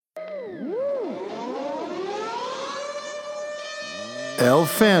El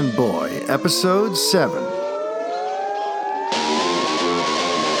Fanboy, Episode 7.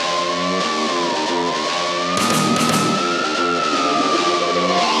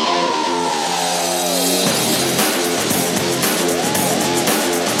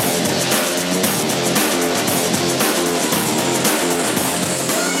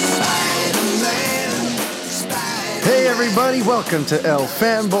 Everybody, welcome to El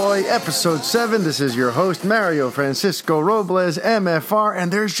Fanboy, Episode 7. This is your host, Mario Francisco Robles, MFR,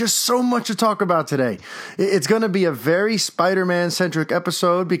 and there's just so much to talk about today. It's going to be a very Spider-Man-centric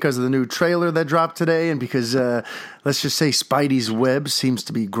episode because of the new trailer that dropped today and because, let's just say, Spidey's web seems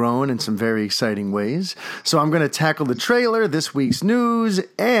to be growing in some very exciting ways. So I'm going to tackle the trailer, this week's news,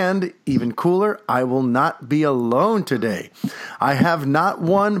 and, even cooler, I will not be alone today. I have not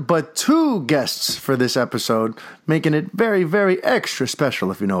one, but two guests for this episode, making it very, very extra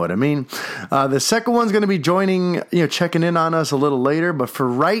special, if you know what I mean. The second one's going to be joining, checking in on us a little later, but for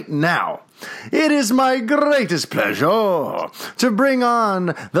right now, it is my greatest pleasure to bring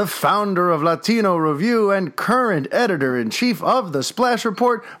on the founder of Latino-Review and current editor-in-chief of the Splash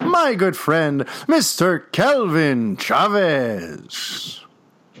Report, my good friend, Mr. Kellvin Chavez.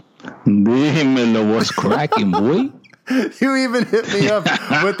 Dímelo, what's cracking, boy? You even hit me up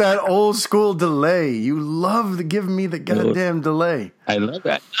with that old school delay. You love to give me the goddamn delay. I love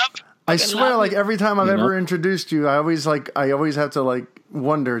that. I swear, like every time I've ever introduced you, I always have to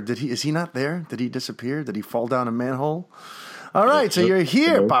wonder, is he not there? Did he disappear? Did he fall down a manhole? All right, so you're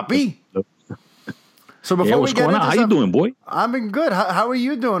here, Poppy. So before we get into how you doing, boy? I'm been good. How are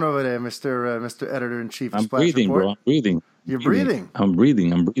you doing over there, Mr. Editor-in-Chief? I'm breathing, Report? bro. I'm breathing. You're breathing. I'm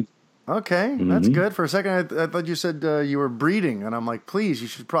breathing. Okay, that's good. For a second, I thought you said you were breeding, and I'm like, please, you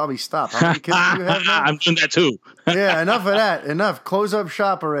should probably stop. How many kids do you have now? I'm doing that too. Yeah, enough of that. Enough. Close up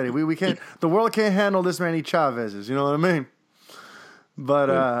shop already. We can't. The world can't handle this many Chavezes. You know what I mean?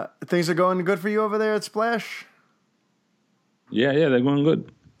 But things are going good for you over there at Splash. Yeah, they're going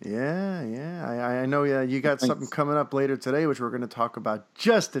good. Yeah. I know you got something coming up later today, which we're going to talk about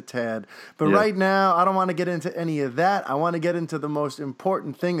just a tad. But right now, I don't want to get into any of that. I want to get into the most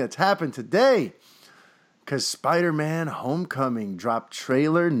important thing that's happened today. Because Spider-Man Homecoming dropped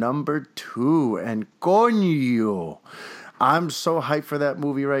trailer number 2. And coño, I'm so hyped for that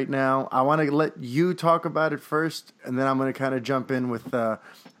movie right now. I want to let you talk about it first, and then I'm going to kind of jump in with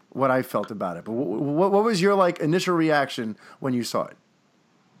what I felt about it. But what was your initial reaction when you saw it?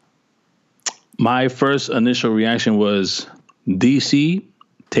 My first initial reaction was, DC,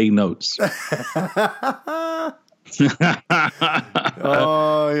 take notes. Oh,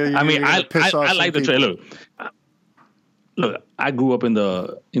 yeah, I mean, I like the trailer. Look, I grew up in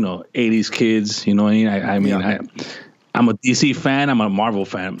the 80s kids. You know what I mean? I'm a DC fan. I'm a Marvel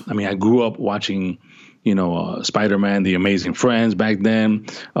fan. I mean, I grew up watching Spider-Man, The Amazing Friends back then,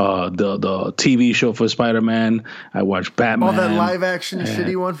 the TV show for Spider-Man. I watched Batman. All that live action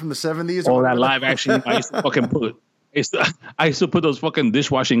shitty one from the 70s. All that live action. I used to fucking I used to put those fucking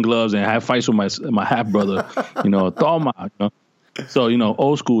dishwashing gloves and have fights with my half brother. Toma. So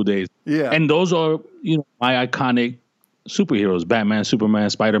old school days. Yeah. And those are my iconic superheroes: Batman, Superman,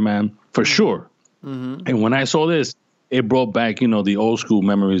 Spider-Man, for sure. Mm-hmm. And when I saw this, it brought back, the old school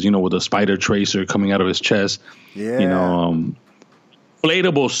memories, with the spider tracer coming out of his chest. Yeah.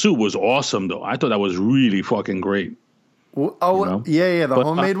 Inflatable suit was awesome, though. I thought that was really fucking great. Oh, yeah, the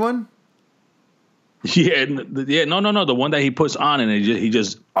homemade one? Yeah, no, the one that he puts on and he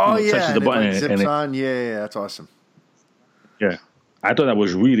just touches the button. And zips on. Yeah, that's awesome. Yeah, I thought that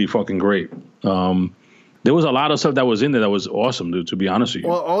was really fucking great. There was a lot of stuff that was in there that was awesome, dude, to be honest with you.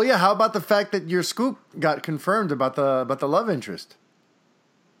 Well, how about the fact that your scoop got confirmed about the love interest?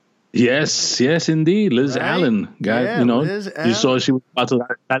 Yes, indeed. Liz Allen. Liz Allen. You saw she was about to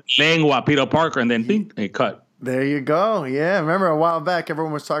that lengua Peter Parker, and then ding, it cut. There you go. Yeah, remember a while back,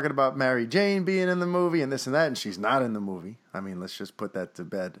 everyone was talking about Mary Jane being in the movie and this and that, and she's not in the movie. I mean, let's just put that to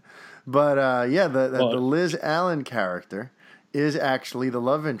bed. But, the Liz Allen character is actually the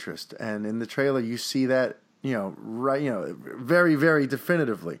love interest, and in the trailer you see that very, very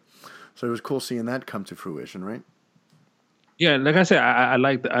definitively. So it was cool seeing that come to fruition, right? Yeah, like I said, I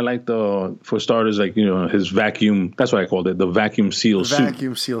like the, for starters, his vacuum. That's what I called it, the vacuum seal suit.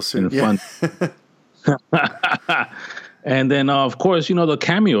 Vacuum seal suit. Yeah. And then of course the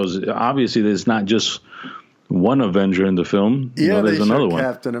cameos. Obviously, there's not just one Avenger in the film. There's another one.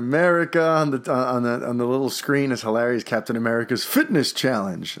 Captain America on the little screen is hilarious. Captain America's fitness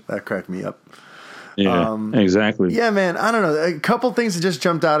challenge, that cracked me up. Yeah, exactly. Yeah, man. I don't know. A couple things that just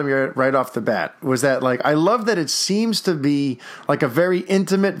jumped out of me right off the bat was that, like, I love that it seems to be like a very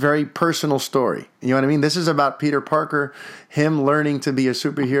intimate, very personal story. You know what I mean? This is about Peter Parker, him learning to be a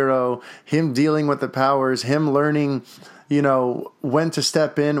superhero, him dealing with the powers, him learning, you know, when to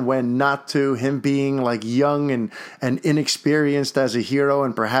step in, when not to, him being like young and inexperienced as a hero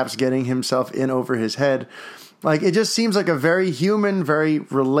and perhaps getting himself in over his head. Like, it just seems like a very human, very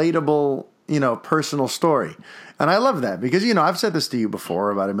relatable, you know, personal story. And I love that because, you know, I've said this to you before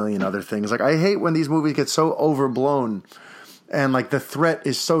about a million other things. Like, I hate when these movies get so overblown and, like, the threat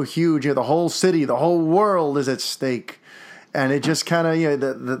is so huge. You know, the whole city, the whole world is at stake. And it just kind of, you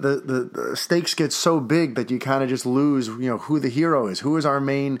know, the stakes get so big that you kind of just lose, you know, who the hero is. Who is our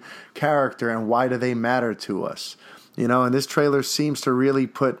main character and why do they matter to us? You know, and this trailer seems to really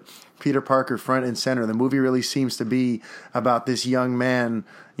put Peter Parker front and center. The movie really seems to be about this young man,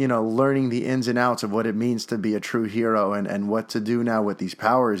 you know, learning the ins and outs of what it means to be a true hero and what to do now with these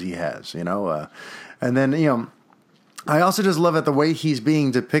powers he has, you know. And then, you know, I also just love it the way he's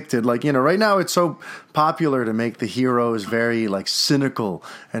being depicted. Like, you know, right now it's so popular to make the heroes very, like, cynical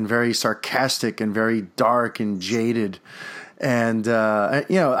and very sarcastic and very dark and jaded. And, you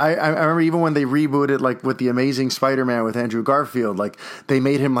know, I remember even when they rebooted, like, with The Amazing Spider-Man with Andrew Garfield, like, they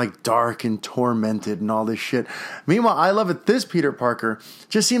made him, like, dark and tormented and all this shit. Meanwhile, I love it. This Peter Parker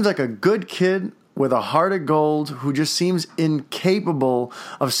just seems like a good kid with a heart of gold who just seems incapable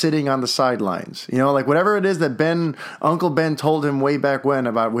of sitting on the sidelines. You know, like, whatever it is that Uncle Ben told him way back when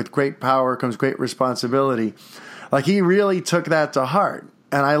about with great power comes great responsibility, like, he really took that to heart.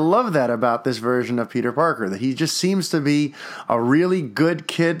 And I love that about this version of Peter Parker, that he just seems to be a really good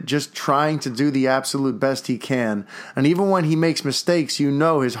kid just trying to do the absolute best he can. And even when he makes mistakes, you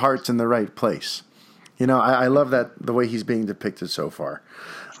know his heart's in the right place. You know, I love that, the way he's being depicted so far.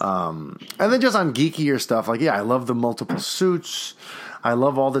 And then just on geekier stuff, like, yeah, I love the multiple suits. I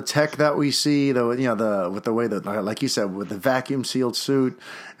love all the tech that we see, though, you know, with the way that, like you said, with the vacuum sealed suit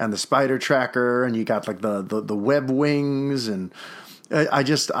and the spider tracker, and you got like the web wings, and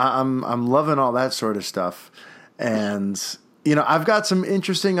I'm loving all that sort of stuff. And, you know, I've got some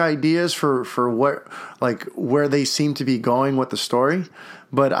interesting ideas for what, like, where they seem to be going with the story.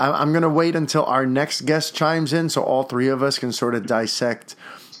 But I'm going to wait until our next guest chimes in so all three of us can sort of dissect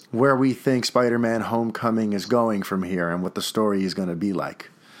where we think Spider-Man Homecoming is going from here and what the story is going to be like.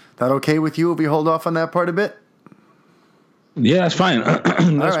 That okay with you if we hold off on that part a bit? Yeah, that's fine.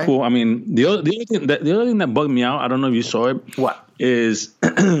 That's right. Cool. I mean, the other thing that bugged me out, I don't know if you saw it. What? Is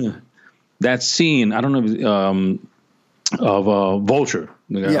that scene, I don't know if, of Vulture,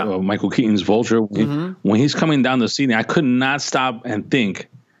 Michael Keaton's Vulture. When he's coming down the scene, I could not stop and think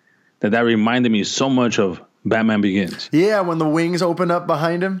that reminded me so much of Batman Begins. Yeah, when the wings open up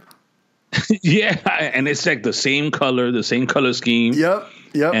behind him. Yeah, and it's like the same color scheme. Yep,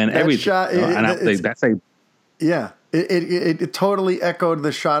 and that everything. Shot, and I think that's like, yeah. It totally echoed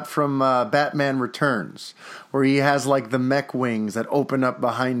the shot from Batman Returns, where he has like the mech wings that open up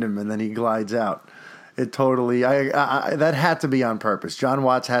behind him and then he glides out. It totally, that had to be on purpose. John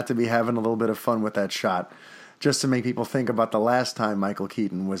Watts had to be having a little bit of fun with that shot, just to make people think about the last time Michael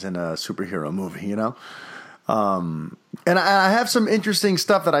Keaton was in a superhero movie, you know? And I have some interesting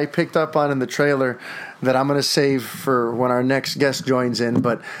stuff that I picked up on in the trailer that I'm going to save for when our next guest joins in.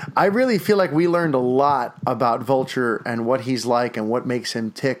 But I really feel like we learned a lot about Vulture and what he's like and what makes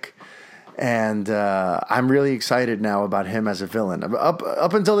him tick. And I'm really excited now about him as a villain.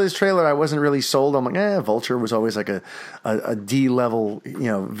 Up until this trailer, I wasn't really sold. I'm like, Vulture was always like a D-level, you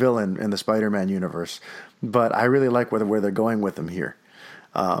know, villain in the Spider-Man universe. But I really like where they're going with him here.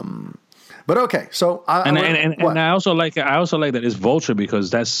 But okay, so I also like that it's Vulture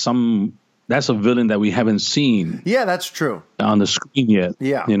because that's a villain that we haven't seen. Yeah, that's true on the screen yet.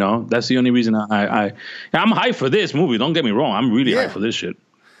 Yeah, you know, that's the only reason I'm hyped for this movie. Don't get me wrong, I'm really hyped for this shit.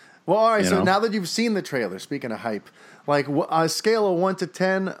 Well, all right. So now that you've seen the trailer, speaking of hype, like on a scale of 1 to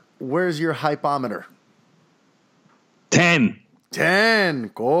 10, where's your hypometer? 10. 10.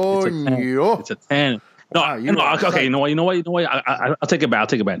 Coño. It's a 10. No, okay. You know what? I'll take it back. I'll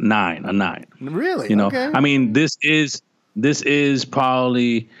take it back. 9. A 9. Really? You know, okay. I mean, this is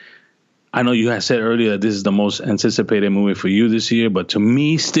probably. I know you had said earlier this is the most anticipated movie for you this year, but to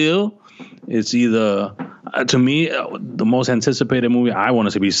me, still, it's either the most anticipated movie I want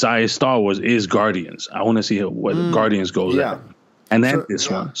to see besides Star Wars is Guardians. I want to see where Guardians goes at. And then this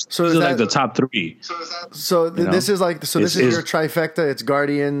one. So these are like the top 3. This is your trifecta. It's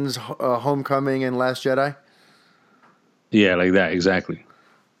Guardians, Homecoming, and Last Jedi. Yeah, like that exactly.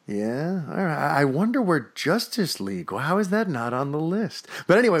 Yeah. All right. I wonder where Justice League. Well, how is that not on the list?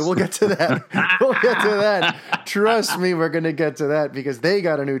 But anyway, we'll get to that. We'll get to that. Trust me, we're going to get to that because they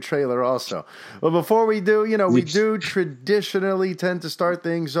got a new trailer also. But before we do, we do traditionally tend to start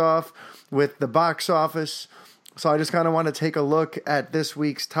things off with the box office. So I just kind of want to take a look at this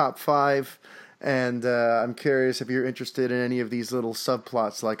week's top 5. And I'm curious if you're interested in any of these little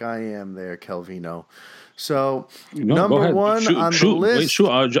subplots like I am there, Kelvino. So, number one on the list. Wait, shoot.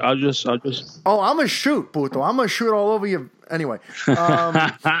 I'll just. Oh, I'm going to shoot, Puto. I'm going to shoot all over you. Anyway,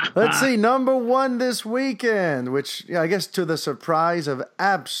 let's see. Number one this weekend, which I guess to the surprise of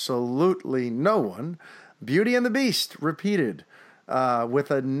absolutely no one, Beauty and the Beast repeated with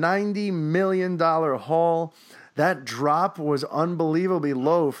a $90 million haul. That drop was unbelievably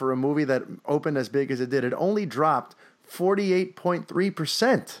low for a movie that opened as big as it did. It only dropped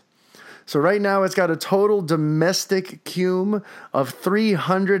 48.3%. So right now it's got a total domestic cume of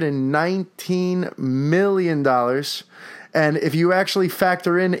 $319 million. And if you actually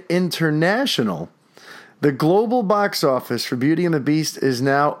factor in international, the global box office for Beauty and the Beast is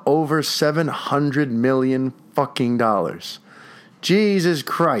now over $700 million fucking dollars. Jesus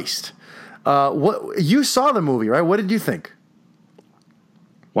Christ. What you saw the movie, right? What did you think?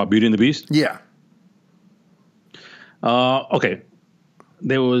 What, Beauty and the Beast? Yeah. Okay.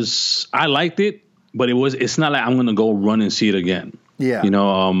 I liked it, but it's not like I'm going to go run and see it again. Yeah.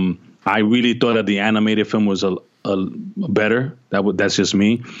 I really thought that the animated film was a better. That's just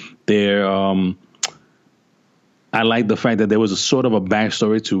me. I like the fact that there was a sort of a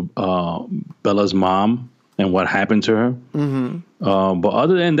backstory to Bella's mom and what happened to her. Mm-hmm. But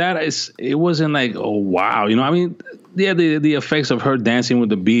other than that, it wasn't like, oh, wow. The effects of her dancing with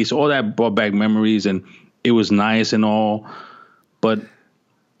the beast, all that brought back memories, and it was nice and all. But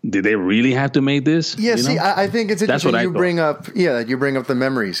did they really have to make this? Yeah, see, I think it's interesting you bring up the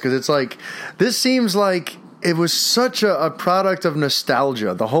memories, because it's like, this seems like it was such a product of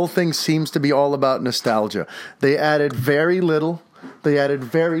nostalgia. The whole thing seems to be all about nostalgia. They added very little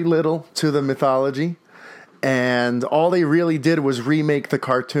to the mythology, and all they really did was remake the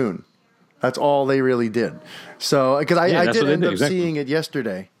cartoon. That's all they really did. So, because I did end up seeing it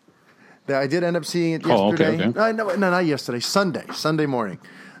yesterday. I did end up seeing it yesterday. Okay. No, not yesterday. Sunday morning.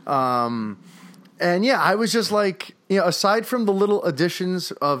 And yeah, I was just like, aside from the little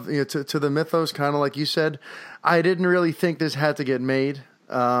additions of to the mythos, kind of like you said, I didn't really think this had to get made.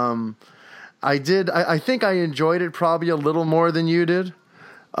 I think I enjoyed it probably a little more than you did.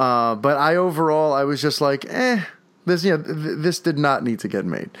 But I was just like, this did not need to get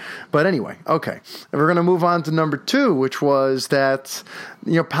made. But anyway, okay. And we're going to move on to number 2, which was that,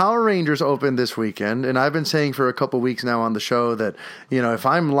 Power Rangers opened this weekend. And I've been saying for a couple weeks now on the show that, if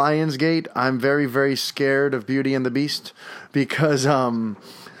I'm Lionsgate, I'm very, very scared of Beauty and the Beast because, Beauty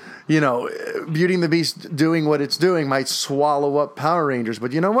and the Beast doing what it's doing might swallow up Power Rangers.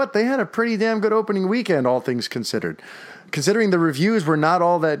 But you know what? They had a pretty damn good opening weekend, all things considered. Considering the reviews were not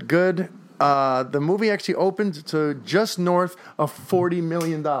all that good, the movie actually opened to just north of $40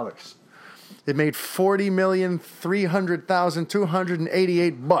 million. It made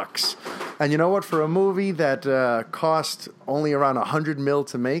 $40,300,288 And you know what? For a movie that cost only around $100 million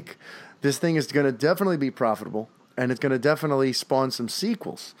to make, this thing is going to definitely be profitable, and it's going to definitely spawn some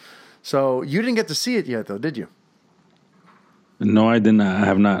sequels. So you didn't get to see it yet, though, did you? No, I did not. I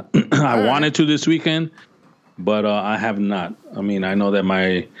have not. I wanted to this weekend, but I have not. I mean, I know that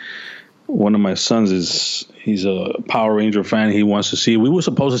one of my sons he's a Power Ranger fan. He wants to see. We were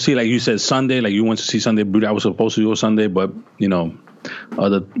supposed to see, like you said, Sunday. Like you went to see Sunday. I was supposed to go Sunday, but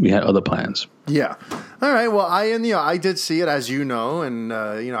we had other plans. Yeah. All right. Well, I did see it, as you know, and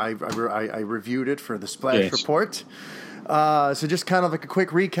I reviewed it for the Splash Report. So just kind of like a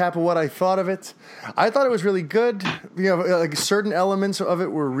quick recap of what I thought of it. I thought it was really good. Like certain elements of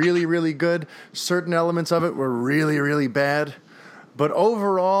it were really, really good. Certain elements of it were really, really bad. But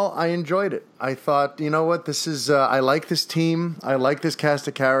overall, I enjoyed it. I thought, you know what, this is, I like this team. I like this cast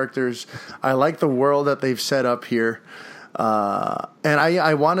of characters. I like the world that they've set up here. And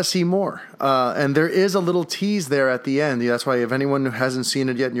I want to see more. And there is a little tease there at the end. That's why if anyone who hasn't seen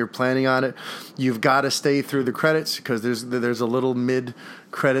it yet and you're planning on it, you've got to stay through the credits, because there's a little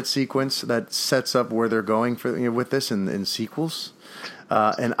mid-credit sequence that sets up where they're going with this in sequels.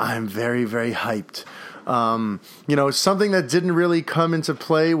 And I'm very, very hyped. Something that didn't really come into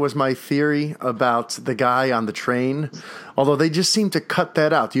play was my theory about the guy on the train, although they just seem to cut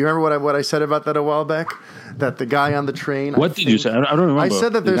that out. Do you remember what I said about that a while back? That the guy on the train. What did you say? I don't remember. I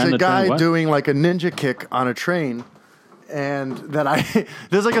said that there's a guy doing like a ninja kick on a train, and that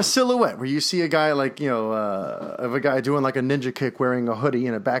there's like a silhouette where you see a guy like, of a guy doing like a ninja kick wearing a hoodie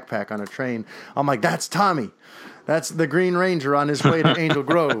and a backpack on a train. I'm like, that's Tommy. That's the Green Ranger on his way to Angel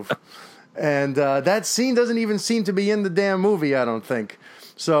Grove. And that scene doesn't even seem to be in the damn movie, I don't think.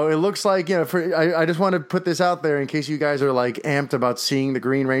 So it looks like, I just want to put this out there in case you guys are like amped about seeing the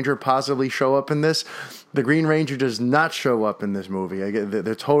Green Ranger possibly show up in this. The Green Ranger does not show up in this movie.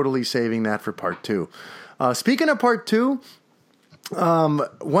 They're totally saving that for part 2. Speaking of part 2,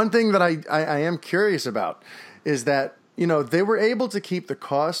 one thing that I am curious about is that, they were able to keep the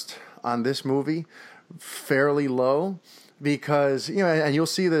cost on this movie fairly low because, and you'll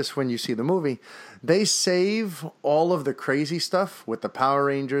see this when you see the movie, they save all of the crazy stuff with the Power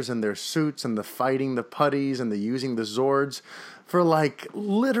Rangers and their suits and the fighting the putties and the using the Zords for like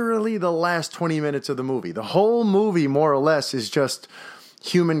literally the last 20 minutes of the movie. The whole movie, more or less, is just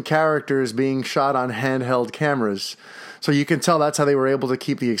human characters being shot on handheld cameras. So you can tell that's how they were able to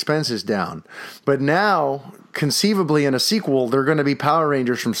keep the expenses down. But now, conceivably in a sequel, they're going to be Power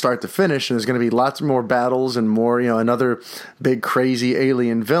Rangers from start to finish, and there's going to be lots more battles and more, another big crazy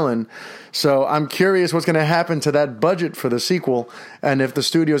alien villain. So I'm curious what's going to happen to that budget for the sequel, and if the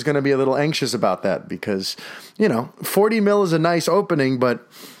studio is going to be a little anxious about that, because, 40 mil is a nice opening, but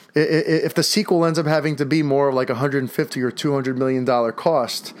if the sequel ends up having to be more of like $150 or $200 million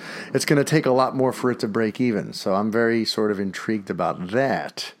cost, it's going to take a lot more for it to break even. So I'm very sort of intrigued about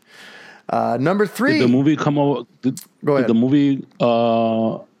that. Number 3. Did the movie come out? Go ahead. Did the movie,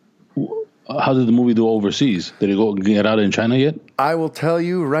 how did the movie do overseas? Did it go get out in China yet? I will tell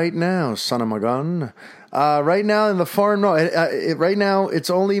you right now, son of my gun. Right now in the foreign, right now it's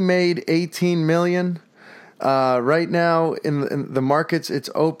only made 18 million. Right now in the markets it's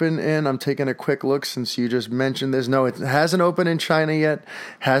open in, I'm taking a quick look since you just mentioned this. No, it hasn't opened in China yet.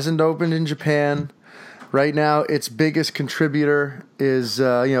 Hasn't opened in Japan. Right now, its biggest contributor is,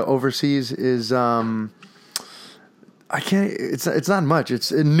 overseas is, it's not much.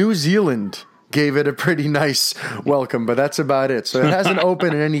 It's New Zealand gave it a pretty nice welcome, but that's about it. So it hasn't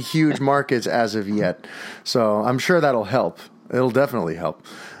opened in any huge markets as of yet. So I'm sure that'll help. It'll definitely help.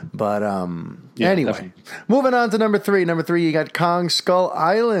 But anyway, definitely. Moving on to number 3. Number 3, you got Kong Skull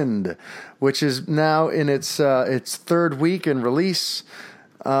Island, which is now in its third week in release.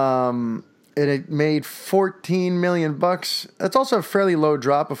 It made $14 million. That's also a fairly low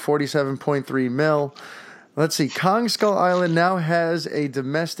drop of 47.3 mil. Let's see. Kong Skull Island now has a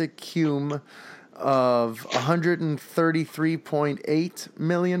domestic cume of $133.8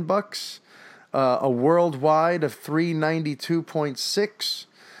 million. A worldwide of 392.6.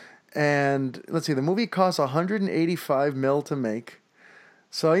 And let's see. The movie costs 185 mil to make.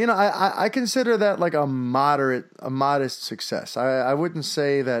 So, I consider that like a modest success. I wouldn't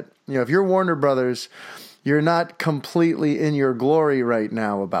say that, if you're Warner Brothers, you're not completely in your glory right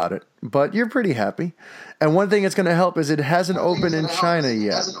now about it, but you're pretty happy. And one thing it's going to help is it hasn't opened in China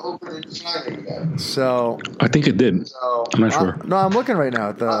yet. So I think it did. I'm not sure. No, I'm looking right now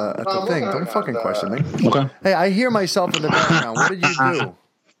at the thing. Don't fucking question me. Okay. Hey, I hear myself in the background. What did you do?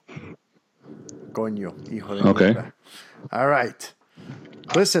 Coño, hijo de okay. Mierda. All right.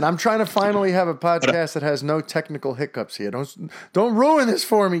 Listen, I'm trying to finally have a podcast that has no technical hiccups here. Don't ruin this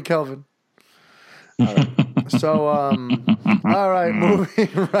for me, Kellvin. All right. So, all right, moving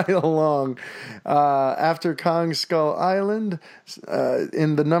right along. After Kong Skull Island,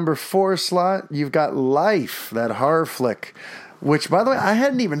 in the number 4 slot, you've got Life, that horror flick, which, by the way, I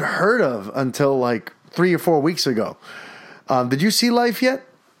hadn't even heard of until like 3 or 4 weeks ago. Did you see Life yet?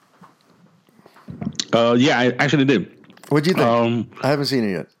 Yeah, I actually did. What'd you think? I haven't seen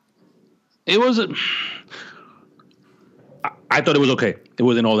it yet. It was. I thought it was okay. It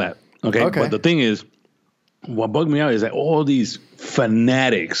wasn't all that. Okay. But the thing is, what bugged me out is that all these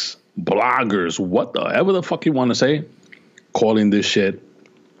fanatics, bloggers, whatever the fuck you want to say, calling this shit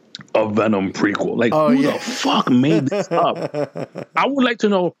a Venom prequel. Like, who the fuck made this up? I would like to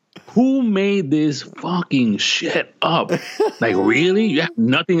know who made this fucking shit up. Like, really? You have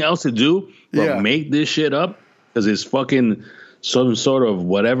nothing else to do but make this shit up? Because it's fucking some sort of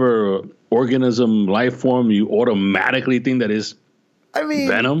whatever organism, life form, you automatically think that is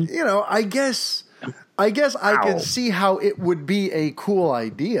Venom? I guess I can see how it would be a cool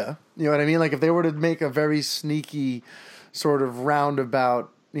idea. You know what I mean? Like if they were to make a very sneaky sort of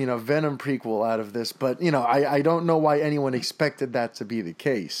roundabout, Venom prequel out of this. But, I don't know why anyone expected that to be the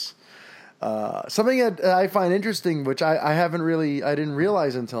case. Something that I find interesting, which I didn't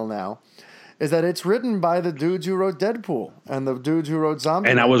realize until now, is that it's written by the dudes who wrote Deadpool and the dudes who wrote Zombie.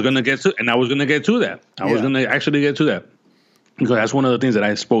 And I was gonna get to that. I was gonna actually get to that. Because that's one of the things that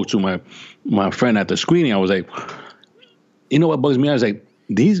I spoke to my friend at the screening. I was like, you know what bugs me out is like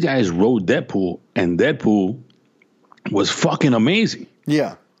these guys wrote Deadpool, and Deadpool was fucking amazing.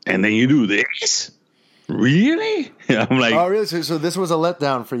 Yeah. And then you do this? Really? I'm like, oh, really? So this was a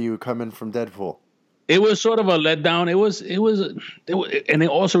letdown for you coming from Deadpool. It was sort of a letdown. It was, and it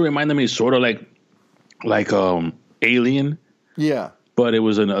also reminded me sort of like Alien. Yeah. But it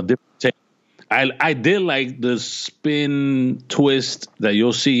was a different take. I did like the spin twist that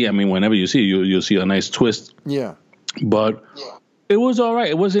you'll see. I mean, whenever you see it, you'll see a nice twist. Yeah. But it was all right.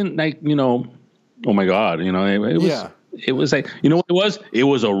 It wasn't like, oh my God, it was. Yeah. It was like, you know what it was? It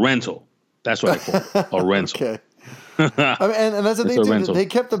was a rental. That's what I call it, a rental. Okay. I mean, and that's the thing too. They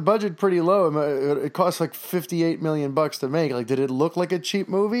kept the budget pretty low. It cost like $58 million to make. Like, did it look like a cheap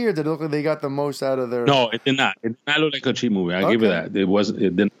movie, or did it look like they got the most out of their? No, it did not. It did not look like a cheap movie. I give you that. It wasn't.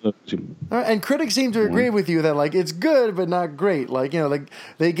 It didn't look cheap. All right, and critics seem to agree with you that like it's good but not great. Like like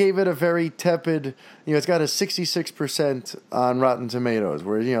they gave it a very tepid. It's got a 66% on Rotten Tomatoes,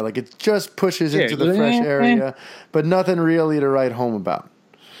 where like it just pushes into the fresh area, but nothing really to write home about.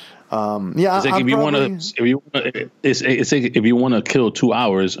 It's like if you want to kill 2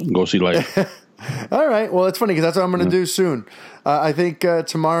 hours, go see Life. All right. Well, it's funny because that's what I'm going to do soon. I think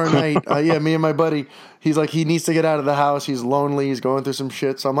tomorrow night. Me and my buddy. He's like he needs to get out of the house. He's lonely. He's going through some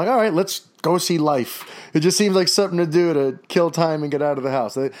shit. So I'm like, all right, let's go see Life. It just seems like something to do to kill time and get out of the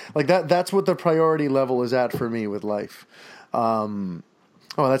house. Like that. That's what the priority level is at for me with Life.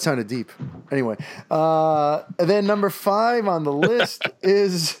 Oh, that sounded deep. Anyway, and then number 5 on the list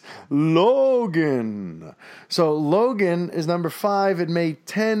is Logan. So Logan is number 5. It made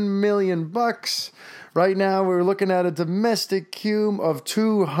 $10 million. Right now, we're looking at a domestic cume of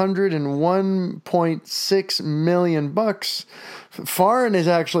 $201.6 million. Foreign is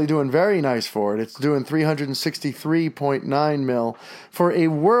actually doing very nice for it. It's doing $363.9 mil for a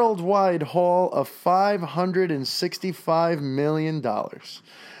worldwide haul of $565 million.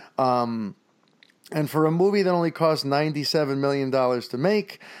 And for a movie that only cost $97 million to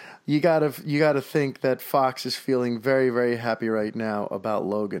make, you gotta think that Fox is feeling very, very happy right now about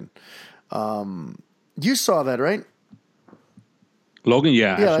Logan. You saw that, right? Logan,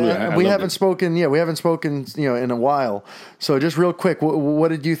 yeah. Absolutely. We haven't spoken in a while. So just real quick, what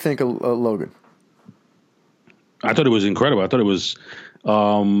did you think of Logan? I thought it was incredible. I thought it was.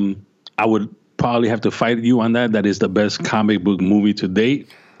 I would probably have to fight you on that. That is the best comic book movie to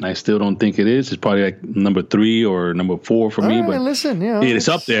date. I still don't think it is. It's probably like number 3 or number 4 for me. Right, but listen, it's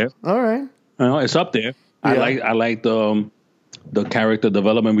up there. All right, it's up there. Yeah. I like the character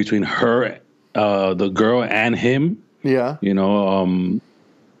development between her, the girl, and him. Yeah.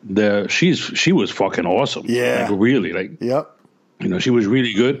 She was fucking awesome. Yeah. Like, really. Like, yep. She was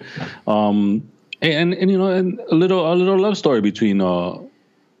really good. And a little love story between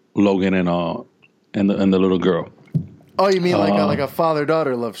Logan and the little girl. Oh, you mean like a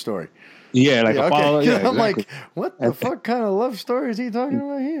father-daughter love story? Yeah, like a father. Yeah, I'm like, what the fuck kind of love story is he talking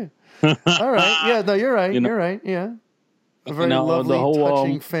about here? All right. Yeah, no, you're right. You're right. Yeah. A very lovely,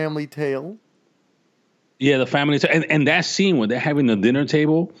 touching family tale. Yeah, the family and that scene when they're having the dinner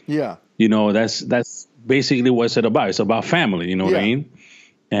table. Yeah. That's basically what it's about. It's about family, you know what I mean?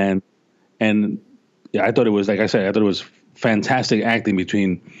 And yeah, I thought it was, like I said, I thought it was fantastic acting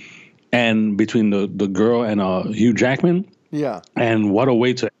between the girl and Hugh Jackman. Yeah. And what a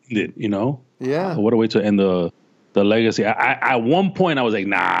way to end it, Yeah. What a way to end the legacy. At one point I was like,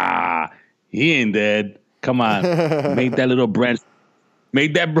 nah, he ain't dead. Come on. Make that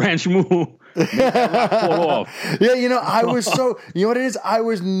branch move. Fall off. Yeah, I was you know what it is? I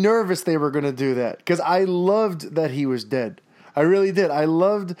was nervous they were going to do that because I loved that he was dead. I really did. I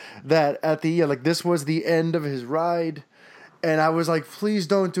loved that at the this was the end of his ride. And I was like, please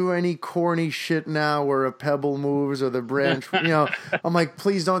don't do any corny shit now where a pebble moves or the branch. I'm like,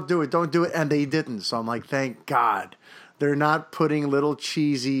 please don't do it. Don't do it. And they didn't. So I'm like, thank God. They're not putting little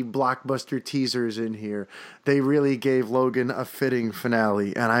cheesy blockbuster teasers in here. They really gave Logan a fitting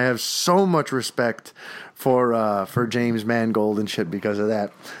finale. And I have so much respect for James Mangold and shit because of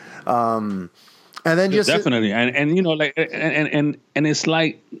that. And then just definitely. And it's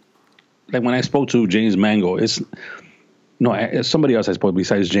like when I spoke to James Mangold, somebody else I spoke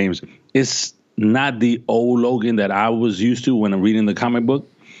besides James. It's not the old Logan that I was used to when I'm reading the comic book,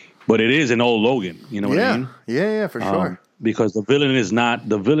 but it is an old Logan. You know what I mean? Yeah, for sure. Because the villain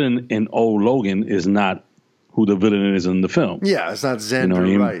in old Logan is not who the villain is in the film. Yeah, it's not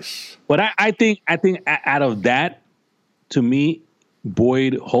Xander Rice. But I think out of that, to me,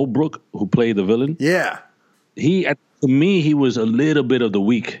 Boyd Holbrook, who played the villain, to me he was a little bit of the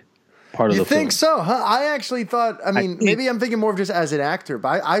weak part of the film. You think so? Huh? I actually thought. Maybe I'm thinking more of just as an actor,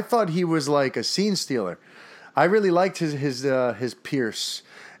 but I thought he was like a scene stealer. I really liked his Pierce,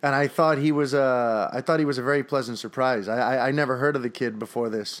 and I thought he was a very pleasant surprise. I never heard of the kid before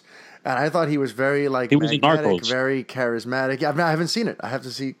this, and I thought he was very magnetic, very charismatic. I haven't seen it. I have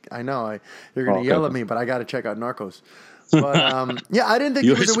to see. I know you're going to yell at me, but I got to check out Narcos. But I didn't think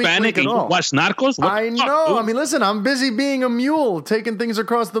you're he was Hispanic a weak link at all. Watch Narcos? I know. I mean, listen, I'm busy being a mule, taking things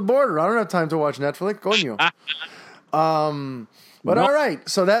across the border. I don't have time to watch Netflix. Coño. But all right,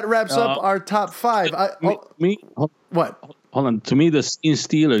 so that wraps up our top 5. What? Hold on. To me, the scene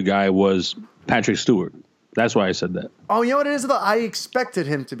stealer guy was Patrick Stewart. That's why I said that. Oh, you know what it is though? I expected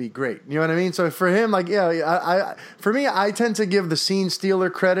him to be great. You know what I mean? So for him, for me, I tend to give the scene stealer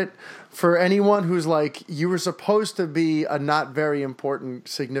credit for anyone who's like, you were supposed to be a not very important,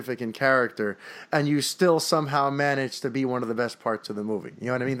 significant character, and you still somehow managed to be one of the best parts of the movie. You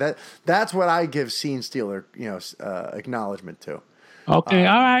know what I mean? That's what I give scene stealer, acknowledgement to. Okay,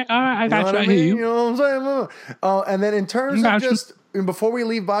 all right, I got you. I hear you. You know what I'm saying? And then in terms of just, before we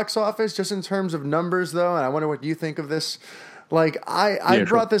leave box office, just in terms of numbers though, and I wonder what you think of this. Like I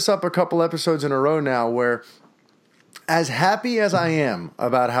brought this up a couple episodes in a row now, where as happy as I am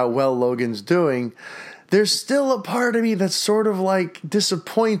about how well Logan's doing, there's still a part of me that's sort of like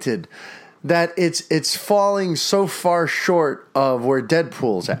disappointed that it's falling so far short of where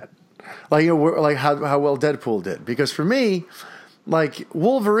Deadpool's at. Like, like how well Deadpool did. Because for me, like,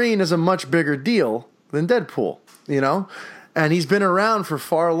 Wolverine is a much bigger deal than Deadpool, and he's been around for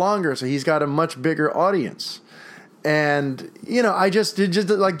far longer, so he's got a much bigger audience. And just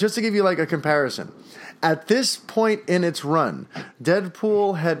to give you like a comparison, at this point in its run,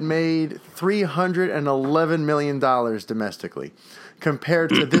 Deadpool had made $311 million domestically,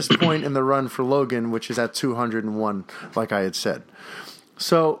 compared to this point in the run for Logan, which is at 201, like I had said.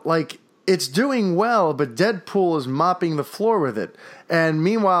 So, like, it's doing well, but Deadpool is mopping the floor with it. And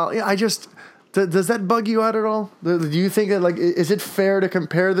meanwhile, does that bug you out at all? Do you think that, like, is it fair to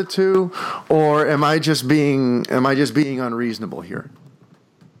compare the two, or am I just being unreasonable here?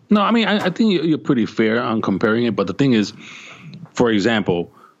 No, I mean, I think you're pretty fair on comparing it. But the thing is, for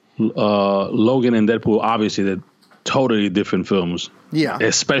example, Logan and Deadpool, obviously, they're totally different films. Yeah.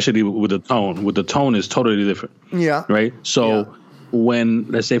 Especially with the tone. The tone is totally different. Yeah. Right? So when,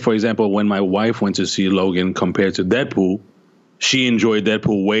 let's say, for example, when my wife went to see Logan compared to Deadpool, she enjoyed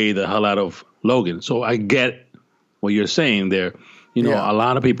Deadpool way the hell out of Logan. So I get what you're saying there. A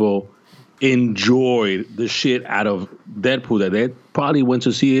lot of people enjoyed the shit out of Deadpool that they probably went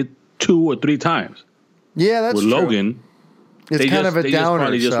to see it 2 or 3 times. Yeah, that's true. With Logan, it's kind of a downer.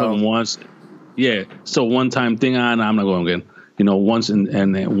 Probably just went once. Yeah, so one time thing on, I'm not going again. Once and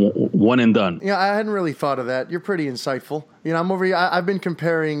one and done. Yeah, I hadn't really thought of that. You're pretty insightful. I'm over here. I've been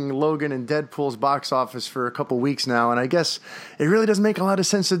comparing Logan and Deadpool's box office for a couple weeks now, and I guess it really doesn't make a lot of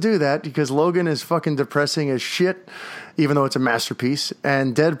sense to do that because Logan is fucking depressing as shit, even though it's a masterpiece,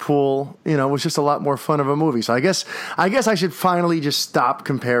 and Deadpool, was just a lot more fun of a movie. So I guess I should finally just stop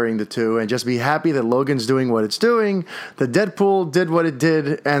comparing the two and just be happy that Logan's doing what it's doing, that Deadpool did what it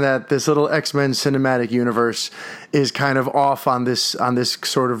did, and that this little X-Men cinematic universe is kind of off on this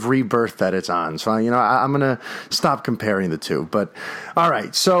sort of rebirth that it's on. So I'm gonna stop comparing the two. But all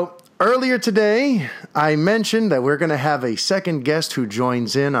right, so earlier today I mentioned that we're gonna have a second guest who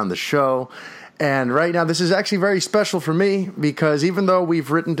joins in on the show. And right now, this is actually very special for me because even though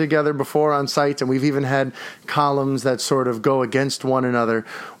we've written together before on sites and we've even had columns that sort of go against one another,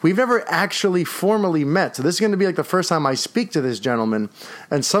 we've never actually formally met. So this is going to be like the first time I speak to this gentleman.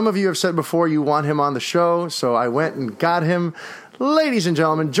 And some of you have said before you want him on the show, so I went and got him. Ladies and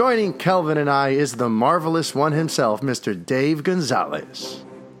gentlemen, joining Kellvin and I is the marvelous one himself, Mr. Dave Gonzalez.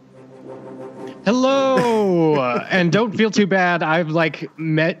 Hello, and don't feel too bad. I've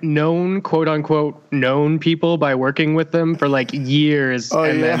quote unquote known people by working with them for like years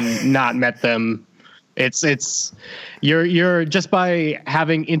then not met them. It's you're just by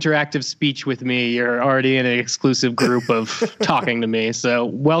having interactive speech with me, you're already in an exclusive group of talking to me. So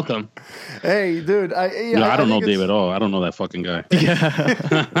welcome. Hey, dude. I don't know Dave at all. I don't know that fucking guy.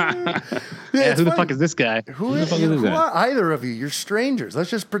 Yeah, who the fuck is this guy? Who are either of you? You're strangers. Let's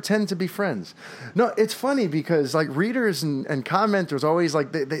just pretend to be friends. No, it's funny because like readers and commenters always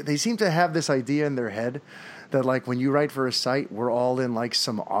like they seem to have this idea in their head that like when you write for a site, we're all in like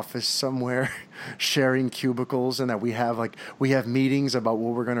some office somewhere sharing cubicles and that we have meetings about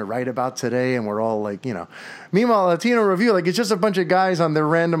what we're going to write about today. And we're all like, meanwhile, Latino-Review, like it's just a bunch of guys on their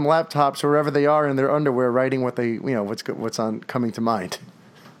random laptops, wherever they are in their underwear, writing what they, what's coming to mind.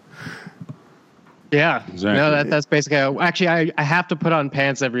 Yeah, exactly. No, that's basically. Actually, I have to put on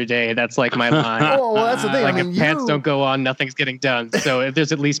pants every day. That's like my line. Oh, well, that's the thing. Like, if pants don't go on, nothing's getting done. So if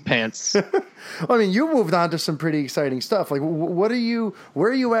there's at least pants. I mean, you moved on to some pretty exciting stuff. Like, where are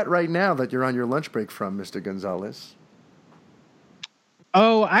you at right now that you're on your lunch break from, Mr. Gonzalez?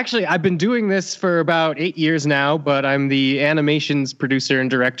 Oh, actually, I've been doing this for about 8 years now, but I'm the animations producer and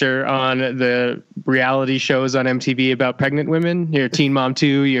director on the reality shows on MTV about pregnant women. Your Teen Mom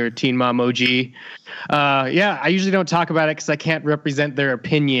 2, your Teen Mom OG. Yeah, I usually don't talk about it because I can't represent their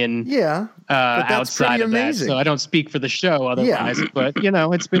opinion. Yeah, outside of amazing. That, so I don't speak for the show otherwise. Yeah. But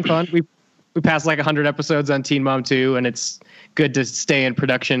it's been fun. We passed like 100 episodes on Teen Mom 2, and it's good to stay in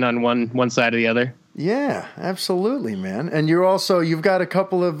production on one side or the other. Yeah, absolutely, man. And you've got a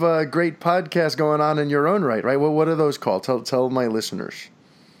couple of great podcasts going on in your own right? Well, what are those called? Tell my listeners.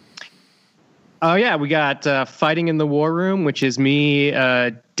 Oh, yeah, we got Fighting in the War Room, which is me,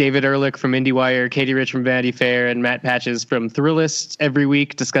 David Ehrlich from IndieWire, Katie Rich from Vanity Fair, and Matt Patches from Thrillist every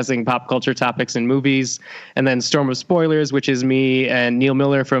week discussing pop culture topics and movies. And then Storm of Spoilers, which is me and Neil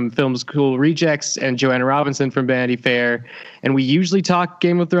Miller from Film School Rejects and Joanna Robinson from Vanity Fair. And we usually talk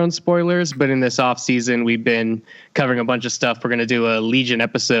Game of Thrones spoilers, but in this off season, we've been covering a bunch of stuff. We're going to do a Legion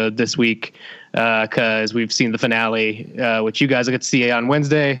episode this week because we've seen the finale, which you guys will get to see on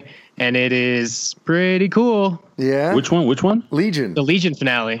Wednesday. And it is pretty cool. Yeah. Which one? Legion. The Legion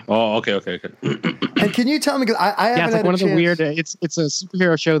finale. Oh, okay. And can you tell me? Because I haven't it's like had one a of the chance. weird. It's a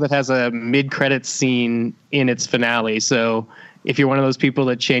superhero show that has a mid-credits scene in its finale. So if you're one of those people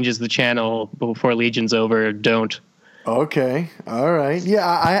that changes the channel before Legion's over, don't. Okay. All right. Yeah,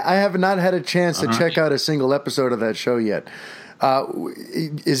 I have not had a chance to check out a single episode of that show yet.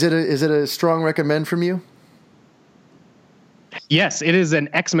 Is it a strong recommend from you? Yes, it is an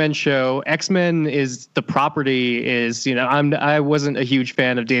X-Men show. X-Men is the property is, I wasn't a huge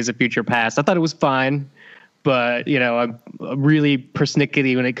fan of Days of Future Past. I thought it was fine, but, I'm really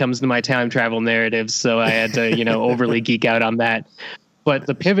persnickety when it comes to my time travel narratives. So I had to, overly geek out on that. But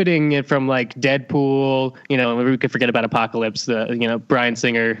the pivoting from like Deadpool, we could forget about Apocalypse, Bryan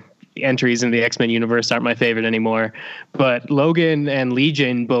Singer entries in the X-Men universe aren't my favorite anymore. But Logan and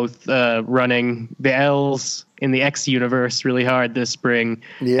Legion both running the L's in the X universe really hard this spring.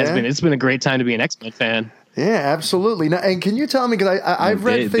 Yeah. It's been a great time to be an X-Men fan. Yeah, absolutely. Now, and can you tell me, because I've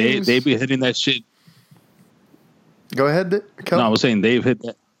read things. They be hitting that shit. Go ahead, Kel. No, I was saying Dave hit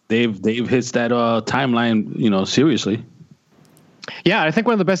that. Dave hits that timeline, seriously. Yeah, I think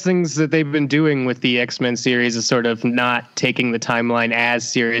one of the best things that they've been doing with the X-Men series is sort of not taking the timeline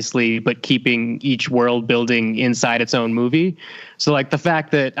as seriously, but keeping each world building inside its own movie. So like the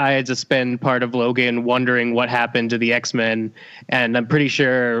fact that I had to spend part of Logan wondering what happened to the X-Men, and I'm pretty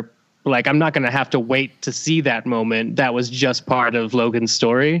sure like I'm not going to have to wait to see that moment. That was just part of Logan's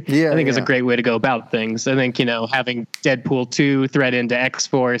story. I think it's a great way to go about things. I think, having Deadpool 2 thread into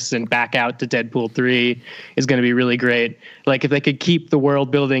X-Force and back out to Deadpool 3 is going to be really great. Like if they could keep the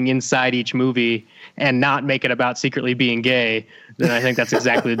world building inside each movie and not make it about secretly being gay, then I think that's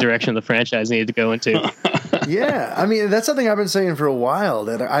exactly the direction the franchise needed to go into. Yeah, I mean, that's something I've been saying for a while,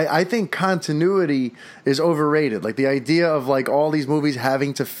 that I think continuity is overrated. Like the idea of like all these movies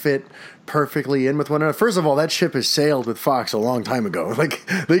having to fit perfectly in with one another. First of all, that ship has sailed with Fox a long time ago. Like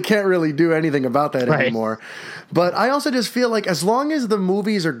they can't really do anything about that anymore. But I also just feel like as long as the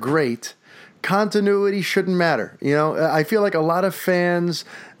movies are great, continuity shouldn't matter. I feel like a lot of fans,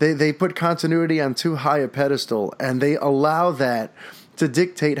 they put continuity on too high a pedestal, and they allow that to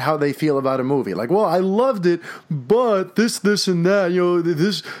dictate how they feel about a movie. Like, well, I loved it, but this, and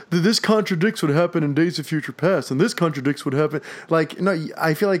that, this contradicts what happened in Days of Future Past, and this contradicts what happened. Like, no,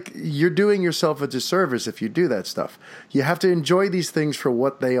 I feel like you're doing yourself a disservice if you do that stuff. You have to enjoy these things for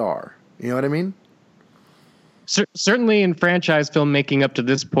what they are. You know what I mean? Certainly in franchise filmmaking up to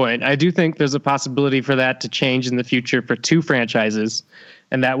this point, I do think there's a possibility for that to change in the future for two franchises,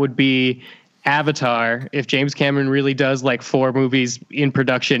 and that would be Avatar. If James Cameron really does like 4 movies in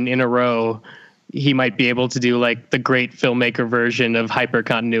production in a row, he might be able to do like the great filmmaker version of hyper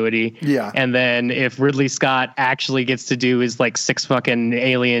continuity. Yeah. And then if Ridley Scott actually gets to do his like 6 fucking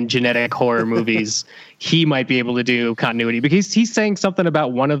alien genetic horror movies, he might be able to do continuity, because he's saying something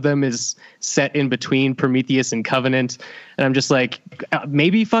about one of them is set in between Prometheus and Covenant. And I'm just like,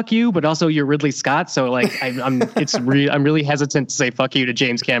 maybe fuck you, but also you're Ridley Scott. So like, I'm really hesitant to say fuck you to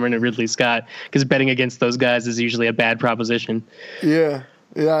James Cameron and Ridley Scott, because betting against those guys is usually a bad proposition. Yeah.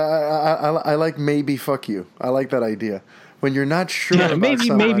 Yeah, I like maybe fuck you. I like that idea. When you're not sure about somebody.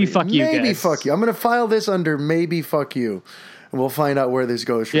 Maybe fuck you, Maybe guys. fuck you. I'm going to file this under maybe fuck you. we'll find out where this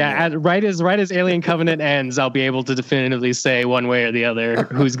goes from there. Right as Alien Covenant ends, I'll be able to definitively say one way or the other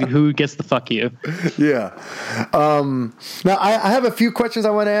who gets the fuck you. Yeah. Now, I have a few questions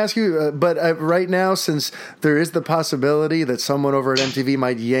I want to ask you, but right now, since there is the possibility that someone over at MTV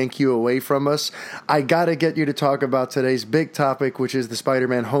might yank you away from us, I got to get you to talk about today's big topic, which is the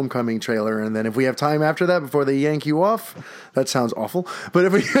Spider-Man Homecoming trailer. And then if we have time after that, before they yank you off, that sounds awful. But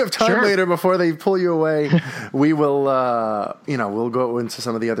if we have time later before they pull you away, we will, we'll go into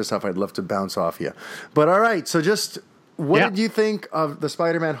some of the other stuff I'd love to bounce off you. But all right, so just what did you think of the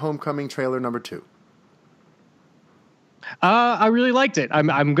Spider-Man Homecoming trailer number 2? I really liked it.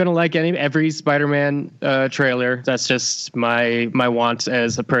 I'm gonna like every Spider-Man trailer. That's just my want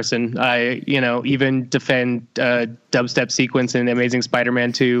as a person. I even defend dubstep sequence in Amazing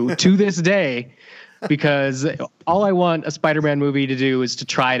Spider-Man 2 to this day, because all I want a Spider-Man movie to do is to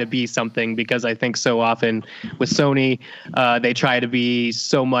try to be something, because I think so often with Sony, they try to be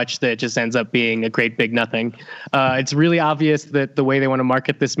so much that it just ends up being a great big nothing. It's really obvious that the way they want to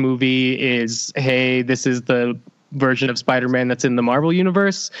market this movie is, hey, this is the version of Spider-Man that's in the Marvel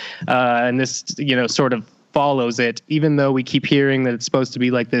universe, and this sort of follows it, even though we keep hearing that it's supposed to be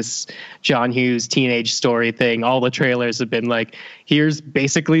like this John Hughes teenage story thing. All the trailers have been like, here's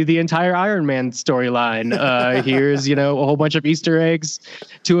basically the entire Iron Man storyline. Here's, a whole bunch of Easter eggs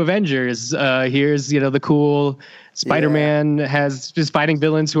to Avengers. Here's, the cool Spider-Man is fighting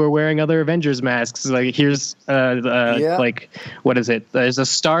villains who are wearing other Avengers masks. Like, here's like, what is it? There's a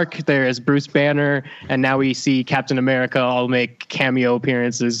Stark, there's Bruce Banner, and now we see Captain America all make cameo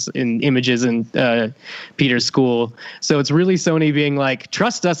appearances in images in Peter's school. So it's really Sony being like,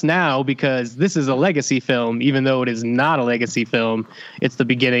 trust us now, because this is a legacy film, even though it is not a legacy film. It's the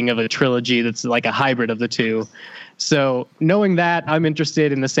beginning of a trilogy that's like a hybrid of the two. So knowing that, I'm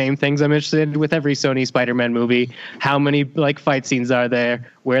interested in the same things I'm interested in with every Sony Spider-Man movie. How many fight scenes are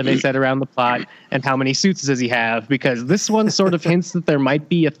there? Where are they set around the plot? And how many suits does he have? Because this one sort of hints that there might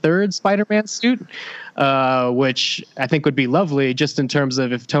be a third Spider-Man suit, which I think would be lovely, just in terms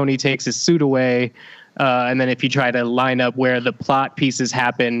of if Tony takes his suit away. And then if you try to line up where the plot pieces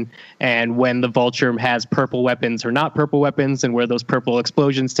happen and when the Vulture has purple weapons or not purple weapons, and where those purple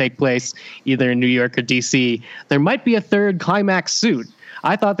explosions take place, either in New York or DC, there might be a third climax suit.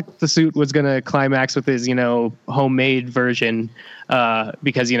 I thought the suit was going to climax with his, homemade version,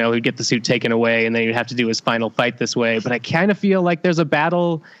 because, he'd get the suit taken away and then he'd have to do his final fight this way. But I kind of feel like there's a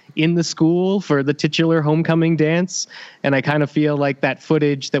battle in the school for the titular homecoming dance. And I kind of feel like that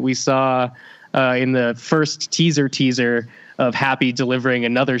footage that we saw in the first teaser of Happy delivering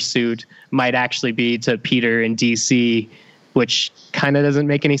another suit might actually be to Peter in DC, which kind of doesn't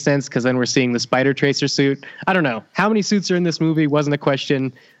make any sense, because then we're seeing the Spider Tracer suit. I don't know. How many suits are in this movie wasn't a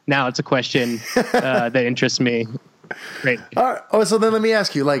question. Now it's a question that interests me. Great. So then let me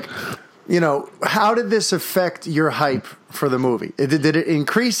ask you, how did this affect your hype for the movie? Did it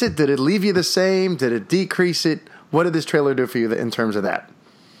increase it? Did it leave you the same? Did it decrease it? What did this trailer do for you in terms of that?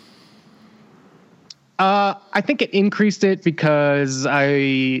 I think it increased it because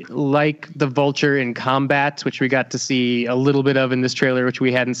I like the Vulture in combat, which we got to see a little bit of in this trailer, which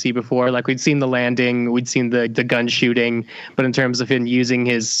we hadn't seen before. Like, we'd seen the landing, we'd seen the gun shooting, but in terms of him using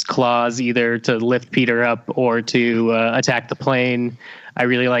his claws either to lift Peter up or to attack the plane, I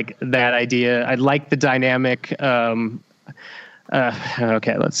really like that idea. I like the dynamic. Okay,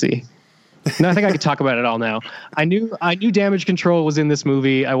 let's see. No, I think I could talk about it all now. I knew damage control was in this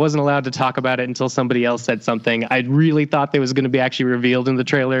movie. I wasn't allowed to talk about it until somebody else said something. I really thought it was going to be actually revealed in the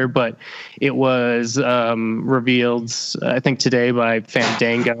trailer, but it was revealed, I think, today by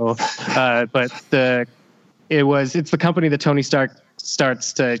Fandango. But it's the company that Tony Stark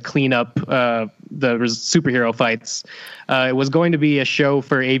starts to clean up the superhero fights. It was going to be a show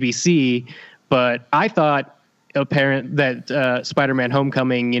for ABC, but I thought apparent that Spider-Man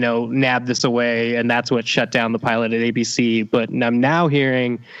Homecoming, nabbed this away, and that's what shut down the pilot at ABC. But I'm now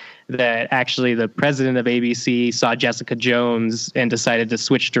hearing that actually the president of ABC saw Jessica Jones and decided to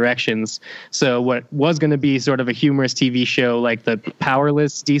switch directions. So what was going to be sort of a humorous TV show like the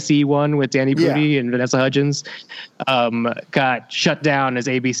Powerless DC one with Danny Pudi and Vanessa Hudgens got shut down as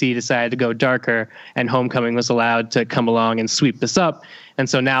ABC decided to go darker, and Homecoming was allowed to come along and sweep this up. And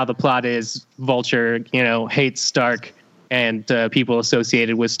so now the plot is Vulture, hates Stark and people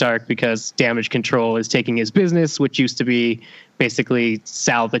associated with Stark because damage control is taking his business, which used to be basically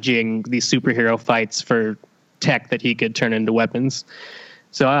salvaging these superhero fights for tech that he could turn into weapons.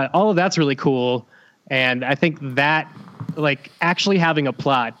 So all of that's really cool. And I think that, actually having a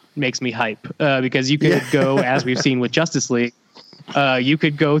plot makes me hype because you could go, as we've seen with Justice League, you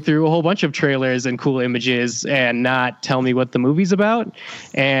could go through a whole bunch of trailers and cool images and not tell me what the movie's about.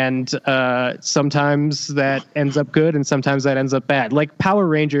 And sometimes that ends up good and sometimes that ends up bad. Like Power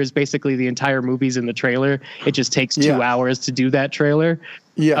Rangers, basically the entire movie's in the trailer. It just takes 2 hours to do that trailer.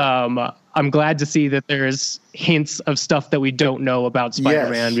 Yeah. I'm glad to see that there's hints of stuff that we don't know about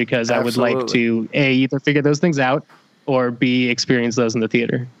Spider-Man, because I would like to either figure those things out or B, experience those in the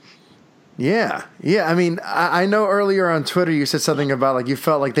theater. Yeah. I mean, I know earlier on Twitter you said something about like you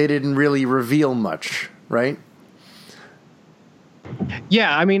felt like they didn't really reveal much, right?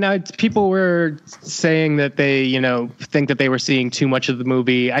 Yeah, I mean, people were saying that they, think that they were seeing too much of the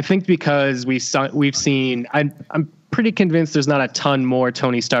movie. I think because we've seen. I'm pretty convinced there's not a ton more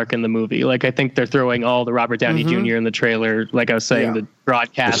Tony Stark in the movie. Like, I think they're throwing all the Robert Downey Jr. in the trailer. Like I was saying, the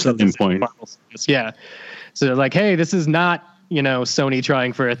broadcast. The point. Yeah. So they're like, hey, this is not, Sony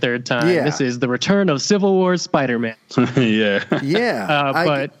trying for a third time. Yeah. This is the return of Civil War Spider-Man.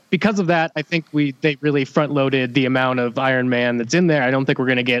 But because of that, I think they really front loaded the amount of Iron Man that's in there. I don't think we're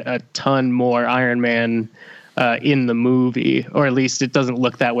going to get a ton more Iron Man in the movie, or at least it doesn't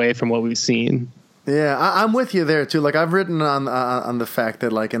look that way from what we've seen. Yeah, I'm with you there too. Like, I've written on the fact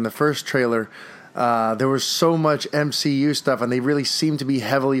that, like, in the first trailer, there was so much MCU stuff, and they really seem to be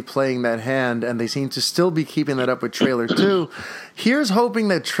heavily playing that hand, and they seem to still be keeping that up with trailer 2. Here's hoping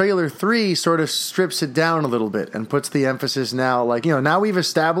that trailer 3 sort of strips it down a little bit and puts the emphasis now, like, now we've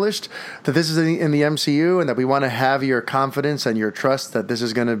established that this is in the MCU and that we want to have your confidence and your trust that this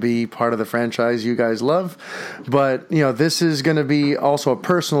is going to be part of the franchise you guys love. But, this is going to be also a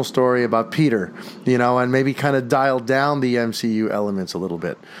personal story about Peter, and maybe kind of dial down the MCU elements a little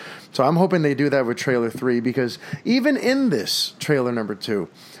bit. So I'm hoping they do that with trailer 3, because even in this trailer number 2,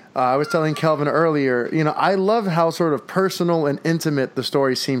 I was telling Kellvin earlier, I love how sort of personal and intimate the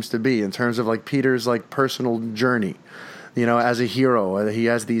story seems to be in terms of like Peter's like personal journey, as a hero. He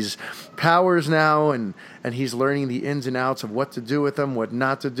has these powers now, and he's learning the ins and outs of what to do with them, what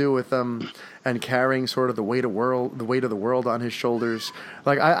not to do with them, and carrying sort of the weight of the world on his shoulders.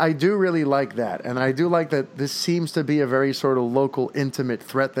 Like, I do really like that, and I do like that this seems to be a very sort of local, intimate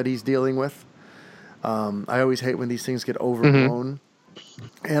threat that he's dealing with. I always hate when these things get overblown.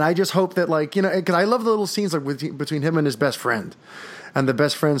 And I just hope that, like, because I love the little scenes like between him and his best friend. And the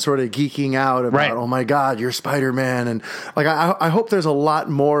best friend sort of geeking out about, oh my God, you're Spider-Man. And like, I hope there's a lot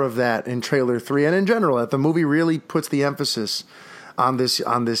more of that in trailer 3. And in general, that the movie really puts the emphasis on this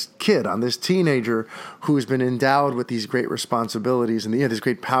kid, on this teenager who's been endowed with these great responsibilities and this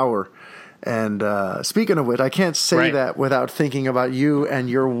great power. And speaking of which, I can't say that without thinking about you and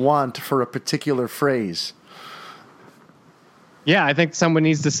your want for a particular phrase. Yeah, I think someone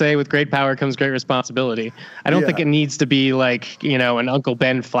needs to say, with great power comes great responsibility. I don't think it needs to be like, an Uncle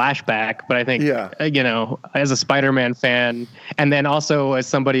Ben flashback, but I think, as a Spider-Man fan, and then also as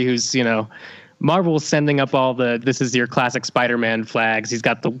somebody who's, Marvel's sending up all this is your classic Spider-Man flags. He's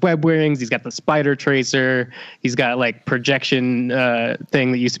got the web wings, he's got the spider tracer, he's got like projection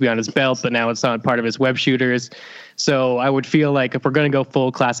thing that used to be on his belt, but now it's not part of his web shooters. So I would feel like if we're going to go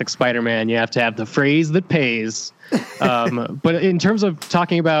full classic Spider-Man, you have to have the phrase that pays. But in terms of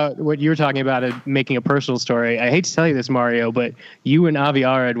talking about what you were talking about, making a personal story, I hate to tell you this, Mario, but you and Avi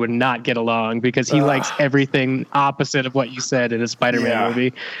Arad would not get along, because he likes everything opposite of what you said in a Spider-Man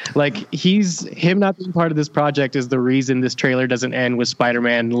movie. Like, him not being part of this project is the reason this trailer doesn't end with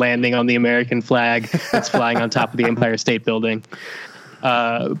Spider-Man landing on the American flag that's flying on top of the Empire State Building.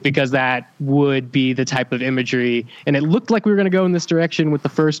 Because that would be the type of imagery. And it looked like we were going to go in this direction with the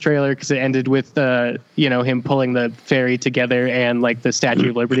first trailer, because it ended with, him pulling the ferry together and like the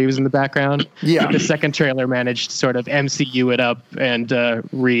Statue of Liberty was in the background. Yeah. The second trailer managed to sort of MCU it up and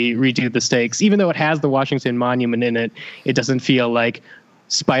redo the stakes. Even though it has the Washington Monument in it, it doesn't feel like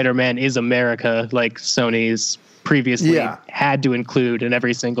Spider-Man is America like Sony's previously had to include in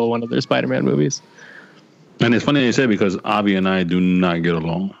every single one of their Spider-Man movies. And it's funny you say, because Avi and I do not get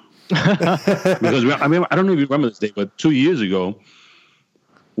along. Because I don't know if you remember this day, but 2 years ago,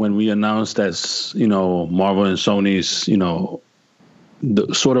 when we announced that, Marvel and Sony's,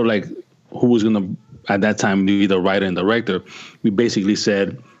 the sort of like who was going to at that time be the writer and director, we basically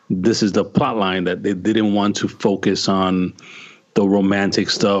said this is the plot line, that they didn't want to focus on the romantic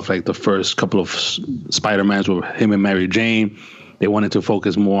stuff, like the first couple of Spider-Mans with him and Mary Jane. They wanted to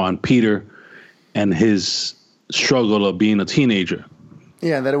focus more on Peter and his struggle of being a teenager.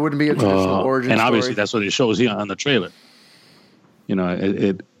 Yeah, that it wouldn't be a traditional origin story. And obviously that's what it shows here on the trailer.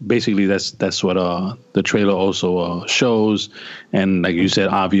 It basically that's what the trailer also shows. And like you said,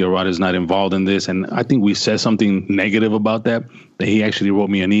 Avi Arad is not involved in this. And I think we said something negative about that he actually wrote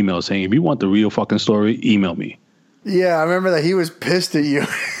me an email saying, if you want the real fucking story, email me. Yeah, I remember that he was pissed at you.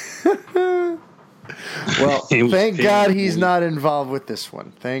 Well, thank God he's not involved with this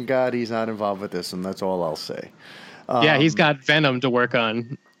one. Thank God he's not involved with this one. That's all I'll say. Yeah, he's got Venom to work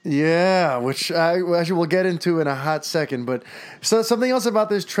on. Yeah, which actually we'll get into in a hot second. But so something else about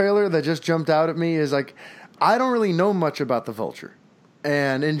this trailer that just jumped out at me is like, I don't really know much about the Vulture.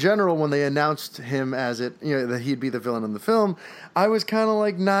 And in general, when they announced him as that he'd be the villain in the film, I was kind of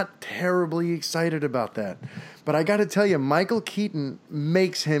like not terribly excited about that. But I got to tell you, Michael Keaton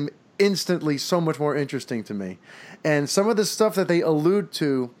makes him instantly so much more interesting to me. And some of the stuff that they allude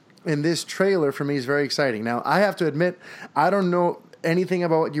to in this trailer for me is very exciting. Now, I have to admit, I don't know anything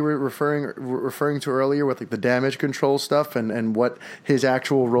about what you were referring to earlier with like the damage control stuff and what his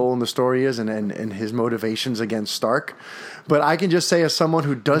actual role in the story is and his motivations against Stark. But I can just say, as someone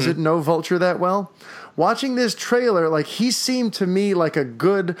who doesn't know Vulture that well, watching this trailer, like he seemed to me like a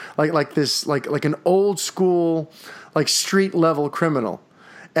good like an old school like street level criminal.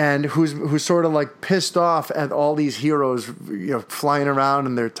 And who's sort of like pissed off at all these heroes, flying around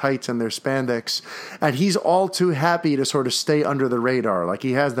in their tights and their spandex, and he's all too happy to sort of stay under the radar. Like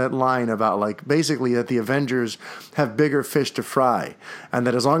he has that line about like basically that the Avengers have bigger fish to fry, and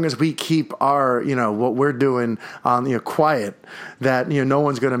that as long as we keep our what we're doing on quiet, that no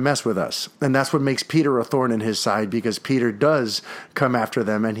one's going to mess with us, and that's what makes Peter a thorn in his side, because Peter does come after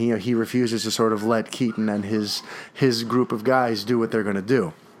them, and he refuses to sort of let Keaton and his group of guys do what they're going to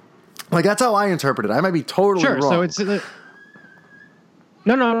do. Like, that's how I interpret it. I might be totally wrong. So it's...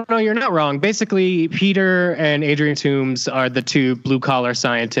 No, you're not wrong. Basically, Peter and Adrian Toomes are the two blue-collar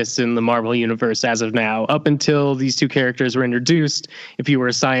scientists in the Marvel Universe as of now. Up until these two characters were introduced, if you were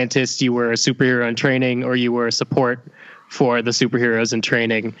a scientist, you were a superhero in training, or you were a support for the superheroes in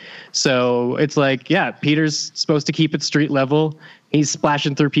training. So it's like, yeah, Peter's supposed to keep it street level. He's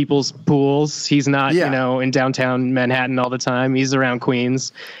splashing through people's pools. He's not, in downtown Manhattan all the time. He's around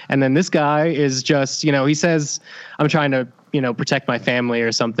Queens. And then this guy is just, he says, I'm trying to, protect my family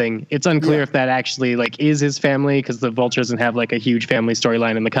or something. It's unclear if that actually like is his family, because the Vulture doesn't have like a huge family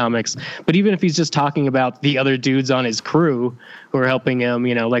storyline in the comics. But even if he's just talking about the other dudes on his crew who are helping him,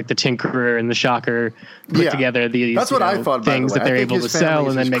 like the Tinkerer and the Shocker put together these That's what I thought, things that they're able to sell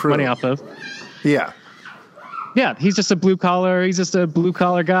and then make money off of. Yeah. Yeah, he's just a blue collar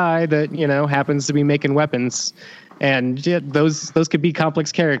guy that, happens to be making weapons. And those could be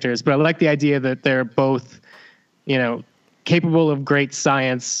complex characters, but I like the idea that they're both, capable of great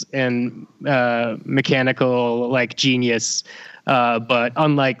science and mechanical like genius. But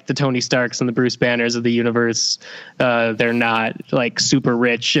unlike the Tony Starks and the Bruce Banners of the universe, they're not like super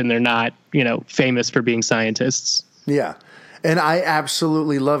rich, and they're not, famous for being scientists. Yeah. And I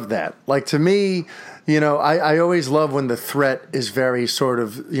absolutely love that. Like, to me, I always love when the threat is very sort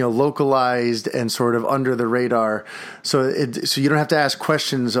of, localized and sort of under the radar. So you don't have to ask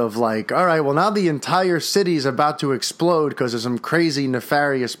questions of like, all right, well, now the entire city is about to explode because of some crazy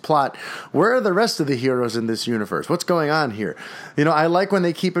nefarious plot. Where are the rest of the heroes in this universe? What's going on here? I like when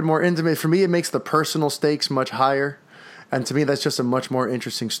they keep it more intimate. For me, it makes the personal stakes much higher. And to me, that's just a much more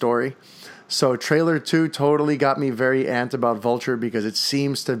interesting story. So trailer 2 totally got me very amped about Vulture, because it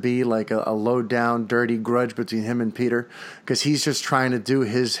seems to be like a low-down, dirty grudge between him and Peter, because he's just trying to do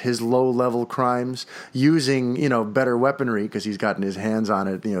his low-level crimes using, better weaponry, because he's gotten his hands on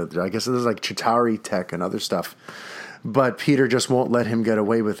it. I guess there's like Chitauri tech and other stuff. But Peter just won't let him get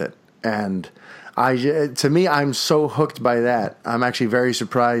away with it. And to me, I'm so hooked by that. I'm actually very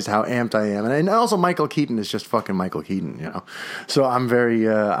surprised how amped I am, and also Michael Keaton is just fucking Michael Keaton, So I'm very,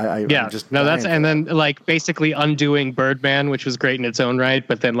 and then like basically undoing Birdman, which was great in its own right,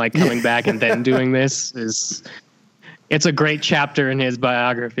 but then like coming back and then doing this it's a great chapter in his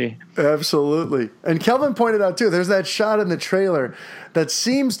biography. Absolutely. And Kellvin pointed out too, there's that shot in the trailer that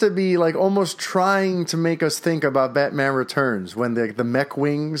seems to be like almost trying to make us think about Batman Returns, when the mech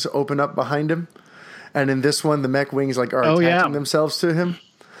wings open up behind him. And in this one, the mech wings like are attaching themselves to him.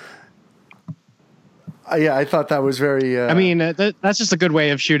 Yeah, I thought that was very... I mean, that's just a good way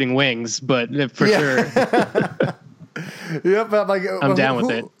of shooting wings, but for sure... Yep, but I'm down with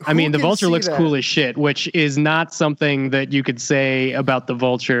it. I mean, the Vulture looks cool as shit, which is not something that you could say about the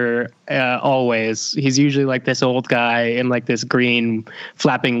Vulture always. He's usually like this old guy in like this green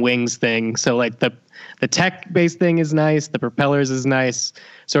flapping wings thing. So like the tech-based thing is nice. The propellers is nice.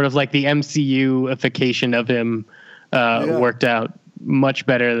 Sort of like the MCU-ification of him worked out much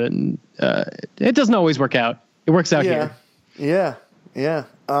better than... it doesn't always work out. It works out here. Yeah.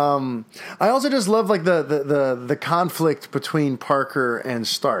 I also just love like the conflict between Parker and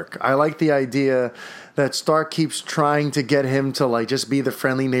Stark. I like the idea that Stark keeps trying to get him to like just be the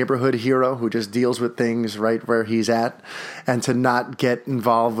friendly neighborhood hero who just deals with things right where he's at, and to not get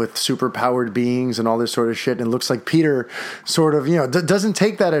involved with superpowered beings and all this sort of shit. And it looks like Peter sort of, doesn't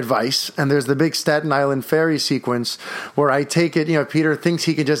take that advice. And there's the big Staten Island ferry sequence where I take it, Peter thinks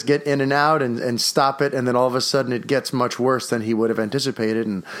he can just get in and out and stop it. And then all of a sudden it gets much worse than he would have anticipated,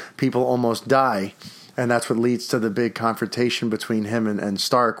 and people almost die. And that's what leads to the big confrontation between him and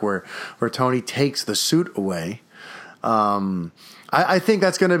Stark, where Tony takes the suit away. I think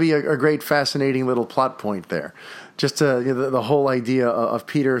that's going to be a great, fascinating little plot point there. Just the whole idea of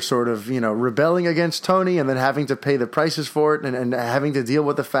Peter sort of, rebelling against Tony and then having to pay the prices for it, and having to deal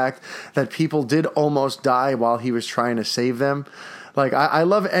with the fact that people did almost die while he was trying to save them. Like, I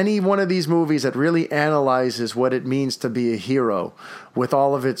love any one of these movies that really analyzes what it means to be a hero, with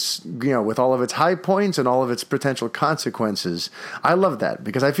all of its, with all of its high points and all of its potential consequences. I love that,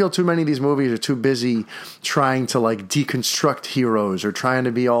 because I feel too many of these movies are too busy trying to like deconstruct heroes or trying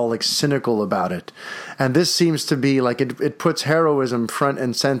to be all like cynical about it. And this seems to be like it puts heroism front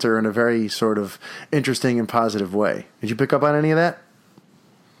and center in a very sort of interesting and positive way. Did you pick up on any of that?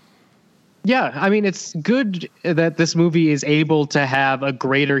 Yeah, I mean, it's good that this movie is able to have a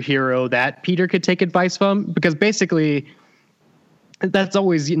greater hero that Peter could take advice from, because basically that's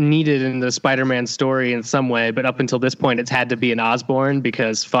always needed in the Spider-Man story in some way. But up until this point, it's had to be an Osborn,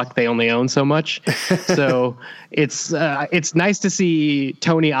 because fuck, they only own so much. So it's nice to see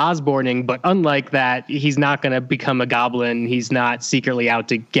Tony Osborning, but unlike that, he's not going to become a goblin. He's not secretly out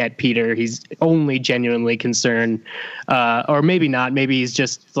to get Peter. He's only genuinely concerned, or maybe not. Maybe he's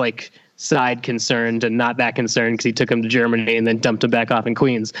just like side concerned and not that concerned because he took him to Germany and then dumped him back off in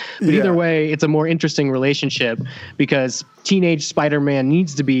Queens. But either way, it's a more interesting relationship, because teenage Spider-Man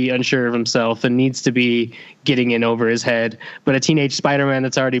needs to be unsure of himself and needs to be getting in over his head. But a teenage Spider-Man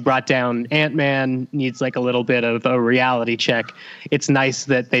that's already brought down Ant-Man needs like a little bit of a reality check. It's nice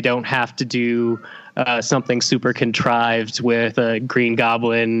that they don't have to do something super contrived with a Green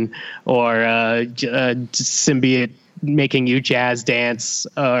Goblin or a symbiote making you jazz dance,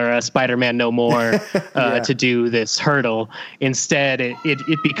 or a Spider-Man No More to do this hurdle. Instead,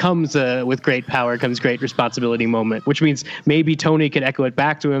 it becomes with great power comes great responsibility moment, which means maybe Tony could echo it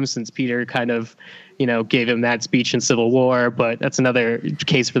back to him, since Peter kind of, gave him that speech in Civil War, but that's another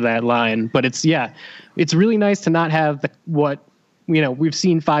case for that line. But it's really nice to not have we've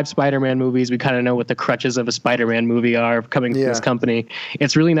seen 5 Spider-Man movies. We kind of know what the crutches of a Spider-Man movie are coming from this company.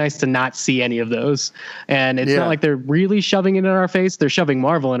 It's really nice to not see any of those. And it's not like they're really shoving it in our face. They're shoving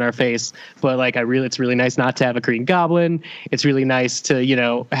Marvel in our face. But it's really nice not to have a Green Goblin. It's really nice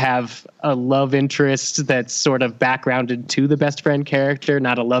to, have a love interest that's sort of backgrounded to the best friend character,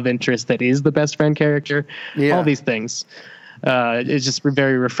 not a love interest that is the best friend character. Yeah. All these things. It's just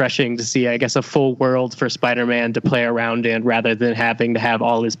very refreshing to see, I guess, a full world for Spider-Man to play around in, rather than having to have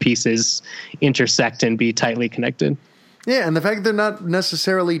all his pieces intersect and be tightly connected. Yeah, and the fact that they're not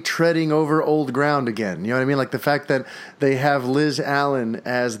necessarily treading over old ground again. You know what I mean? Like the fact that they have Liz Allen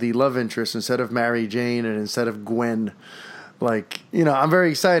as the love interest instead of Mary Jane and instead of Gwen. Like, I'm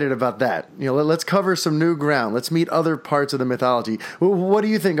very excited about that. Let's cover some new ground. Let's meet other parts of the mythology. What do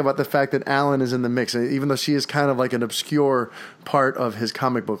you think about the fact that Allen is in the mix, even though she is kind of like an obscure part of his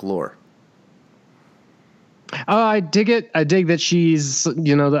comic book lore? I dig it. I dig that she's,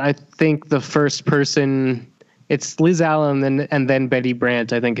 I think the first person, it's Liz Allen and then Betty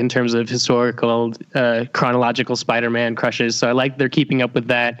Brant, I think, in terms of historical, chronological Spider-Man crushes. So I like they're keeping up with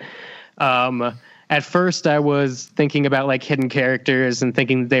that. At first, I was thinking about like hidden characters and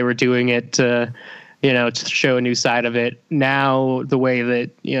thinking that they were doing it to, to show a new side of it. Now, the way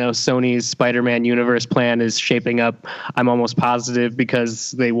that, Sony's Spider-Man universe plan is shaping up, I'm almost positive,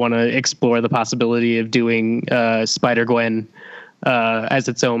 because they want to explore the possibility of doing Spider-Gwen as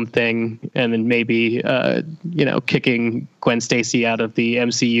its own thing, and then maybe, kicking Gwen Stacy out of the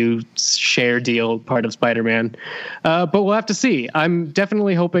MCU share deal part of Spider-Man. But we'll have to see. I'm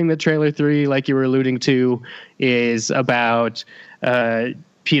definitely hoping that trailer 3, like you were alluding to, is about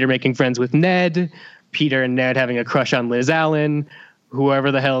Peter making friends with Ned, Peter and Ned having a crush on Liz Allen,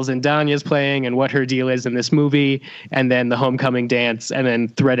 whoever the hell Zendanya's playing and what her deal is in this movie, and then the homecoming dance, and then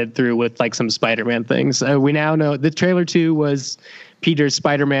threaded through with like some Spider-Man things. We now know the trailer 2 was Peter's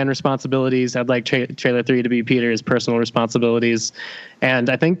Spider-Man responsibilities. I'd like trailer 3 to be Peter's personal responsibilities. And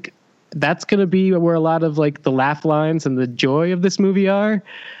I think that's going to be where a lot of like the laugh lines and the joy of this movie are.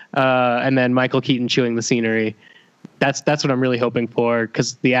 And then Michael Keaton chewing the scenery. That's what I'm really hoping for,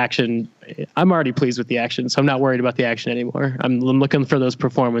 because the action, I'm already pleased with the action, so I'm not worried about the action anymore. I'm looking for those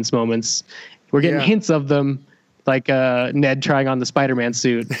performance moments. We're getting hints of them. like Ned trying on the Spider-Man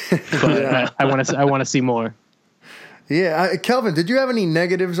suit, but I want to see more. Yeah, Kellvin, did you have any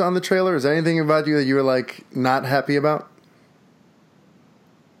negatives on the trailer? Is there anything about you that you were like not happy about?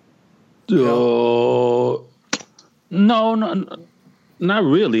 No, not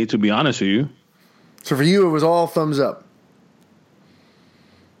really. To be honest with you. So for you, it was all thumbs up.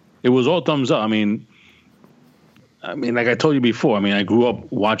 It was all thumbs up. I mean, like I told you before. I mean, I grew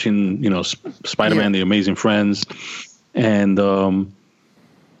up watching, Spider-Man: The Amazing Friends, and going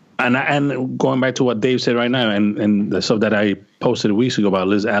back to what Dave said right now, and the stuff that I posted weeks ago about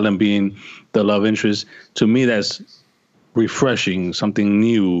Liz Allen being the love interest. To me, that's refreshing, something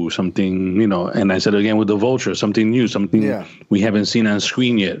new, something, and I said again with the Vulture, something new, something we haven't seen on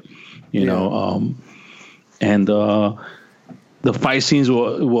screen yet, know, and the fight scenes were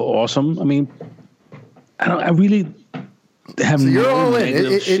awesome. I mean, I really have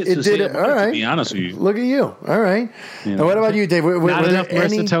negative shit to say about it, to be honest with you. Look at you. All right. And what about you, Dave? Not enough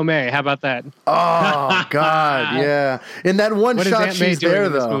Marissa Tomei. How about that? Oh, God, yeah. In that one shot she's there,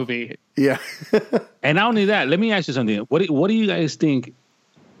 though. This movie? Yeah. And not only that, let me ask you something. What do you guys think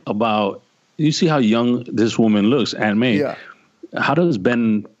about, you see how young this woman looks, Aunt May. Yeah. How does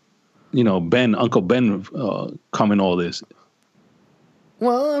Uncle Ben come in all this?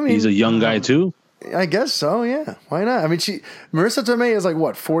 Well, I mean, he's a young guy too. I guess so. Yeah. Why not? I mean, Marissa Tomei is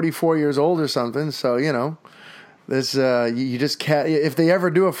like 44 years old or something. So this you just can't. If they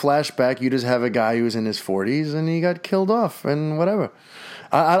ever do a flashback, you just have a guy who's in his 40s and he got killed off and whatever.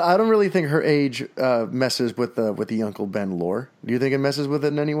 I don't really think her age messes with the Uncle Ben lore. Do you think it messes with it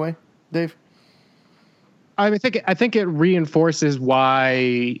in any way, Dave? I think it reinforces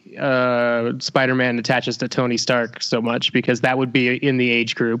why Spider-Man attaches to Tony Stark so much, because that would be in the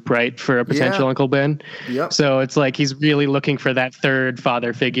age group, right, for a potential Uncle Ben. Yep. So it's like he's really looking for that third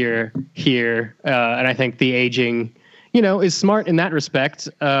father figure here, and I think the aging, is smart in that respect.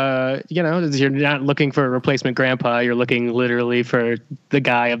 You're not looking for a replacement grandpa. You're looking literally for the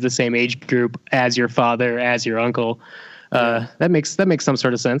guy of the same age group as your father, as your uncle. That makes some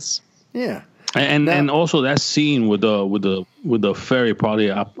sort of sense. Yeah. And also that scene with the ferry,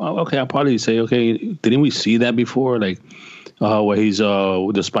 probably I'll probably say, okay, didn't we see that before? Like where he's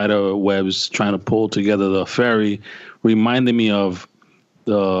with the spider webs trying to pull together the ferry, reminded me of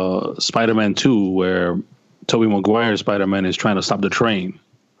the Spider-Man 2 where Tobey Maguire's Spider-Man is trying to stop the train.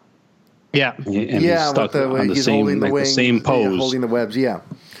 Yeah, and he's stuck on the same pose, holding the webs. Yeah,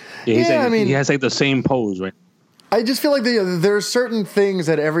 he has like the same pose, right? I just feel like there are certain things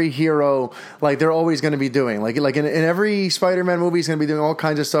that every hero, like, they're always going to be doing. Like in every Spider-Man movie, he's going to be doing all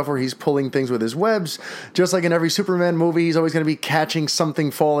kinds of stuff where he's pulling things with his webs. Just like in every Superman movie, he's always going to be catching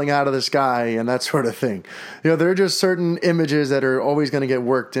something falling out of the sky and that sort of thing. There are just certain images that are always going to get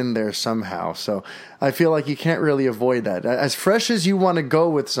worked in there somehow. So I feel like you can't really avoid that. As fresh as you want to go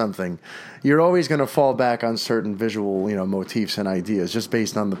with something, you're always going to fall back on certain visual, motifs and ideas just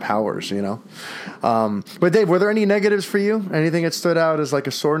based on the powers, But Dave, were there any negatives for you? Anything that stood out as like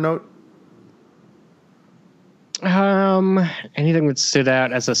a sore note? Anything that stood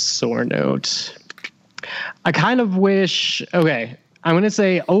out as a sore note? I kind of wish, okay, I'm going to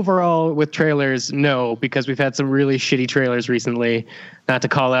say overall with trailers, no, because we've had some really shitty trailers recently, not to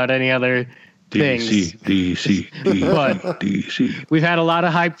call out any other things. DC. We've had a lot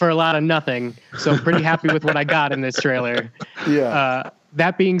of hype for a lot of nothing, so I'm pretty happy with what I got in this trailer. Yeah.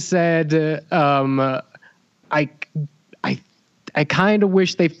 That being said, I kind of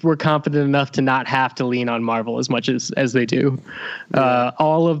wish they were confident enough to not have to lean on Marvel as much as they do.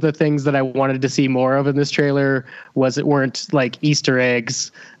 All of the things that I wanted to see more of in this trailer weren't like Easter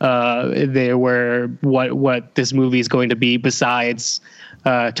eggs. They were what this movie is going to be besides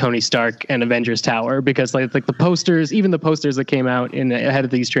Tony Stark and Avengers Tower, because like the posters, even the posters that came out ahead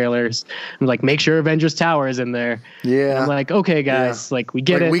of these trailers, I'm like, make sure Avengers Tower is in there. Yeah. And I'm like, okay, guys, like we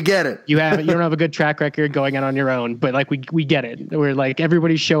get it. We get it. You don't have a good track record going out on your own, but like we get it. We're like,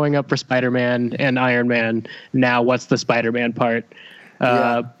 everybody's showing up for Spider-Man and Iron Man. Now what's the Spider-Man part?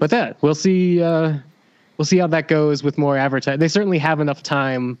 But we'll see how that goes with more advertising. They certainly have enough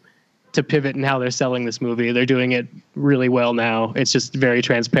time to pivot in how they're selling this movie. They're doing it really well now. It's just very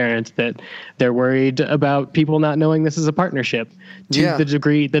transparent that they're worried about people not knowing this is a partnership to the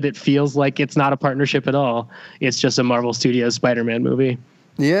degree that it feels like it's not a partnership at all. It's just a Marvel Studios Spider-Man movie.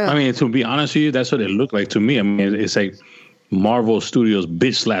 Yeah. I mean, to be honest with you, that's what it looked like to me. I mean, it's like Marvel Studios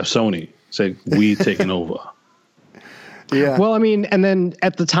bitch slap Sony. It's like, we taking over. Yeah. Well, I mean, and then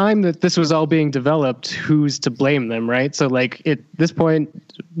at the time that this was all being developed, who's to blame them, right? So like at this point,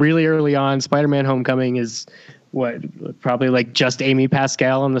 really early on, Spider-Man Homecoming is probably like just Amy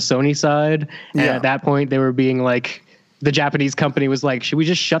Pascal on the Sony side. And at that point they were being like, the Japanese company was like, should we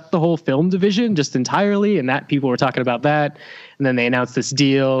just shut the whole film division just entirely? And that people were talking about that. And then they announced this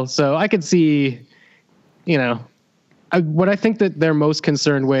deal. So I could see, what I think that they're most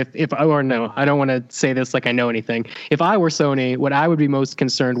concerned with, I don't want to say this like I know anything. If I were Sony, what I would be most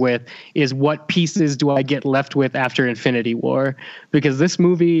concerned with is what pieces do I get left with after Infinity War? Because this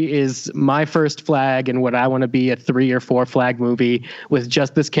movie is my first flag and what I want to be a 3 or 4 flag movie with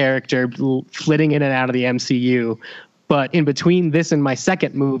just this character flitting in and out of the MCU. But in between this and my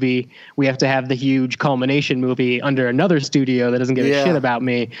second movie, we have to have the huge culmination movie under another studio that doesn't give a shit about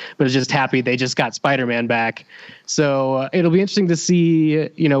me, but is just happy they just got Spider-Man back. So it'll be interesting to see,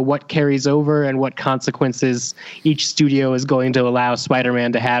 what carries over and what consequences each studio is going to allow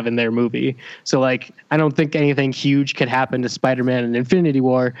Spider-Man to have in their movie. So, I don't think anything huge could happen to Spider-Man in Infinity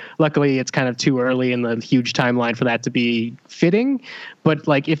War. Luckily, it's kind of too early in the huge timeline for that to be fitting. But,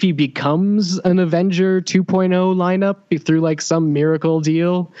 if he becomes an Avenger 2.0 lineup through, some miracle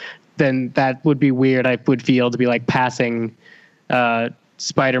deal, then that would be weird, I would feel, to be, passing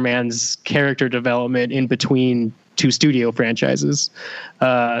Spider-Man's character development in between 2 studio franchises.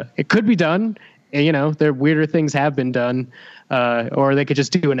 It could be done. There weirder things have been done. Or they could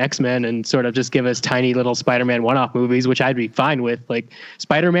just do an X-Men and sort of just give us tiny little Spider-Man one-off movies, which I'd be fine with. Like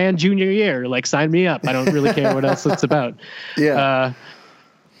Spider-Man Junior Year, sign me up. I don't really care what else it's about. Yeah.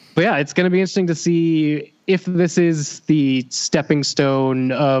 But yeah, it's going to be interesting to see if this is the stepping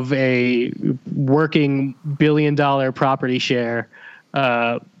stone of a working billion-dollar property share,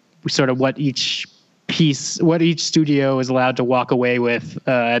 sort of what each studio is allowed to walk away with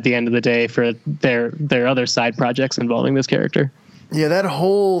at the end of the day for their other side projects involving this character. Yeah, that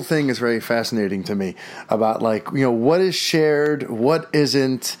whole thing is very fascinating to me about what is shared, what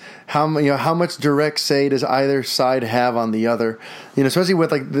isn't, how much direct say does either side have on the other, especially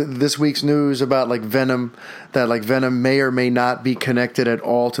with this week's news about Venom, that Venom may or may not be connected at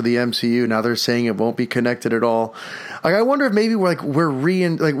all to the MCU. Now they're saying it won't be connected at all. I wonder if maybe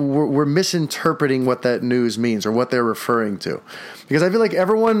we're misinterpreting what that news means or what they're referring to, because I feel like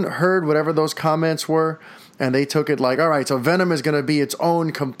everyone heard whatever those comments were. And they took it all right, so Venom is going to be its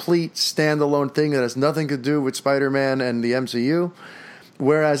own complete standalone thing that has nothing to do with Spider-Man and the MCU.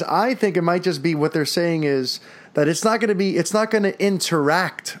 Whereas I think it might just be what they're saying is that it's not going to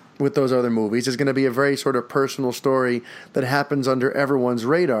interact with those other movies. It's going to be a very sort of personal story that happens under everyone's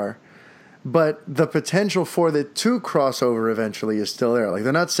radar. But the potential for the 2 crossover eventually is still there.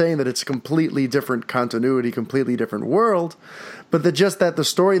 They're not saying that it's completely different continuity, completely different world, but that the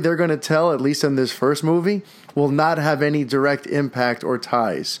story they're going to tell, at least in this first movie, will not have any direct impact or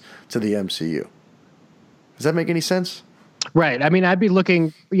ties to the MCU. Does that make any sense? Right. I mean, I'd be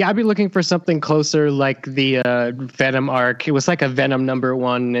looking for something closer like the Venom arc. It was like a Venom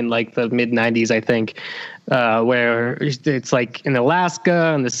 #1 in the mid-90s, I think, where it's in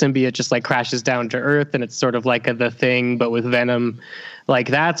Alaska and the symbiote just crashes down to Earth, and it's sort of like The Thing, but with Venom.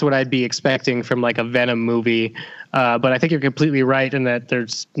 That's what I'd be expecting from a Venom movie. But I think you're completely right in that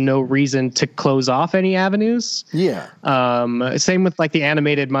there's no reason to close off any avenues. Yeah. Same with the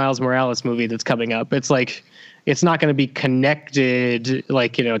animated Miles Morales movie that's coming up. It's not going to be connected.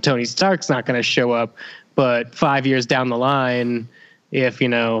 Tony Stark's not going to show up, but 5 years down the line, if,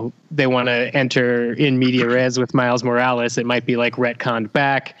 they want to enter in media res with Miles Morales, it might be retconned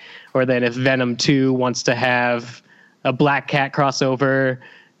back. Or then if Venom 2 wants to have a Black Cat crossover,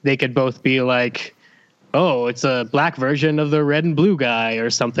 they could both be oh, it's a black version of the red and blue guy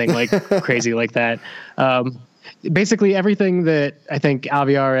or something crazy like that. Basically everything that I think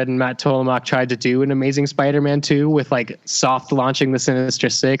Avi Arad and Matt Tolomak tried to do in Amazing Spider-Man 2 with soft launching the Sinister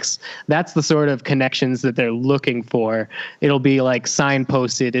Six, that's the sort of connections that they're looking for. It'll be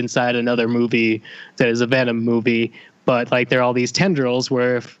signposted inside another movie that is a Venom movie, but there are all these tendrils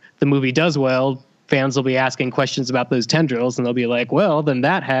where if the movie does well, fans will be asking questions about those tendrils, and they'll be well, then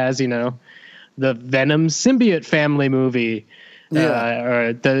that has, the Venom symbiote family movie.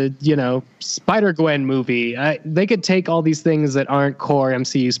 Or the, Spider-Gwen movie. They could take all these things that aren't core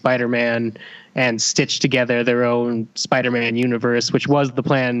MCU Spider-Man and stitch together their own Spider-Man universe, which was the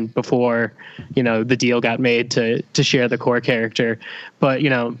plan before, the deal got made to share the core character. But,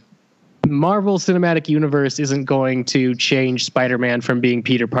 Marvel Cinematic Universe isn't going to change Spider-Man from being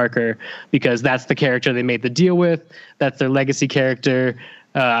Peter Parker, because that's the character they made the deal with. That's their legacy character.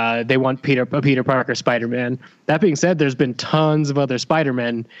 They want a Peter Parker Spider-Man. That being said, there's been tons of other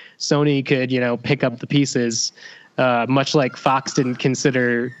Spider-Men. Sony could, pick up the pieces. Much like Fox didn't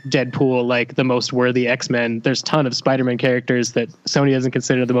consider Deadpool like the most worthy X-Men, there's a ton of Spider-Man characters that Sony doesn't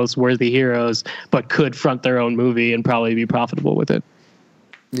consider the most worthy heroes, but could front their own movie and probably be profitable with it.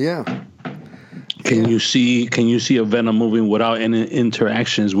 Yeah. Can you see a Venom movie without any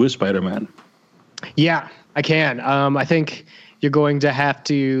interactions with Spider-Man? Yeah, I can. I think you're going to have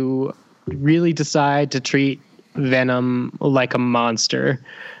to really decide to treat Venom like a monster.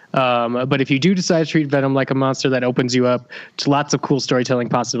 But if you do decide to treat Venom like a monster, that opens you up to lots of cool storytelling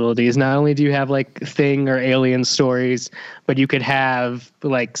possibilities. Not only do you have like Thing or Alien stories, but you could have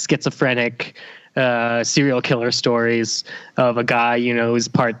like schizophrenic serial killer stories of a guy, who's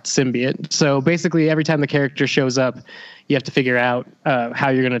part symbiote. So basically every time the character shows up, you have to figure out how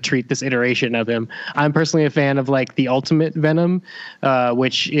you're going to treat this iteration of him. I'm personally a fan of like the Ultimate Venom,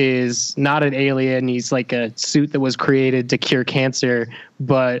 which is not an alien. He's like a suit that was created to cure cancer,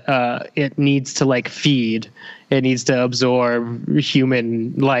 but it needs to like feed. It needs to absorb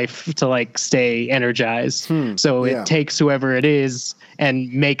human life to like stay energized. So it takes whoever it is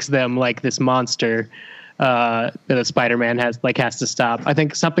and makes them like this monster that a Spider-Man has to stop. I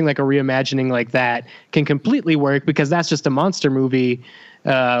think something like a reimagining like that can completely work because that's just a monster movie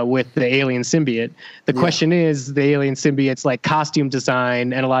with the alien symbiote. The question is the alien symbiote's like costume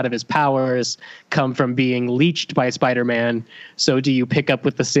design and a lot of his powers come from being leached by Spider-Man. So do you pick up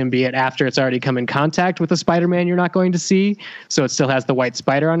with the symbiote after it's already come in contact with a Spider-Man you're not going to see, so it still has the white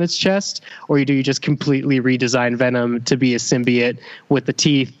spider on its chest? Or do you just completely redesign Venom to be a symbiote with the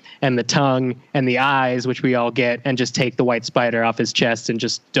teeth and the tongue and the eyes, which we all get, and just take the white spider off his chest and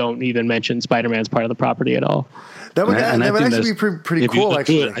just don't even mention Spider-Man's part of the property at all? That would actually be pretty cool,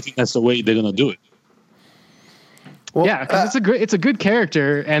 actually. I think that's the way they're going to do it. Well, yeah, because it's a good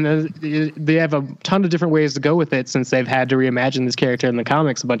character, and they have a ton of different ways to go with it since they've had to reimagine this character in the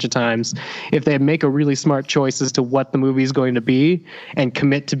comics a bunch of times. If they make a really smart choice as to what the movie is going to be and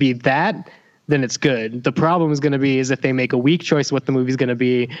commit to be that, then it's good. The problem is going to be is if they make a weak choice what the movie's going to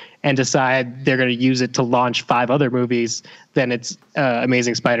be and decide they're going to use it to launch 5 other movies, then it's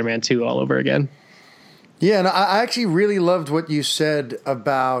Amazing Spider-Man 2 all over again. Yeah, and I actually really loved what you said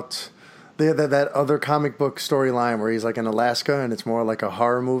about that other comic book storyline where he's like in Alaska and it's more like a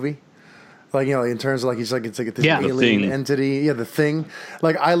horror movie. Like, in terms of like it's like this alien entity. Yeah, the Thing.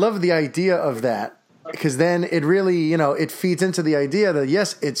 Like, I love the idea of that. Because then it really, it feeds into the idea that,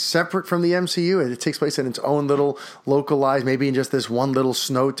 yes, it's separate from the MCU. It takes place in its own little localized, maybe in just this one little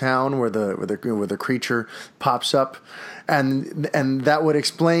snow town where the creature pops up. And that would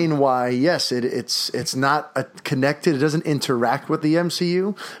explain why, yes, it's not connected. It doesn't interact with the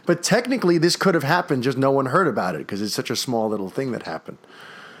MCU. But technically, this could have happened, just no one heard about it because it's such a small little thing that happened.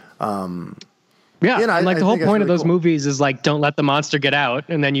 Yeah, and the whole point of those movies is like, don't let the monster get out,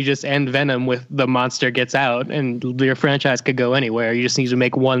 and then you just end Venom with the monster gets out, and your franchise could go anywhere. You just need to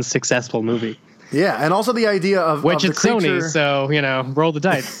make one successful movie. Yeah, and also the idea of which of it's the creature, Sony, so roll the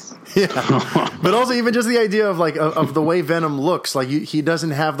dice. Yeah, but also even just the idea of like of the way Venom looks, like he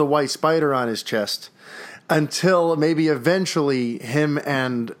doesn't have the white spider on his chest until maybe eventually him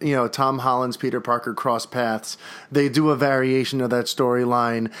and Tom Holland's Peter Parker cross paths. They do a variation of that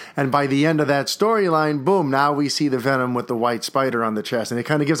storyline, and by the end of that storyline, boom! Now we see the Venom with the white spider on the chest, and it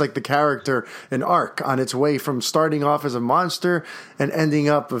kind of gives like the character an arc on its way from starting off as a monster and ending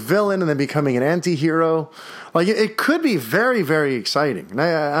up a villain and then becoming an anti-hero. Like it could be very, very exciting. And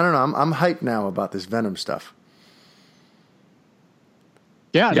I don't know. I'm hyped now about this Venom stuff.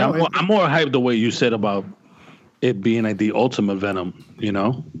 Yeah, I'm more hyped the way you said about it being like the ultimate Venom,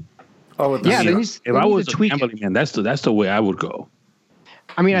 Oh, if I was a family man, that's the way I would go.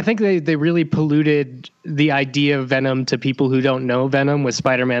 I mean, I think they really polluted the idea of Venom to people who don't know Venom with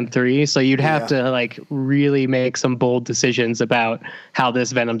Spider-Man 3. So you'd have to like really make some bold decisions about how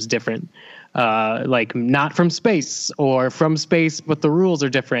this Venom's different. Like not from space, or from space but the rules are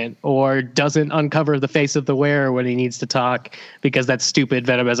different, or doesn't uncover the face of the wearer when he needs to talk because that stupid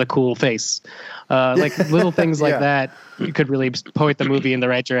Venom has a cool face. Like little things like that, you could really point the movie in the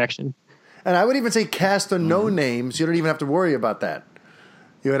right direction. And I would even say cast a no names. You don't even have to worry about that.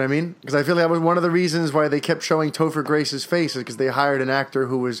 You know what I mean? Because I feel like that was one of the reasons why they kept showing Topher Grace's face, is because they hired an actor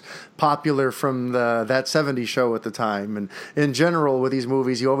who was popular from the Da7e show at the time. And in general, with these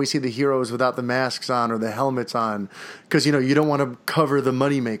movies, you always see the heroes without the masks on or the helmets on because, you don't want to cover the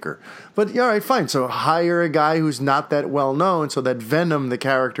moneymaker. But, all right, fine. So hire a guy who's not that well known so that Venom, the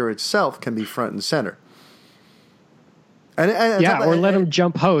character itself, can be front and center. Or let him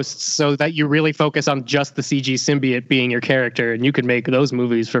jump hosts so that you really focus on just the CG symbiote being your character, and you could make those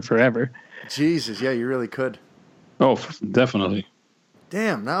movies for forever. Jesus, yeah, you really could. Oh, definitely.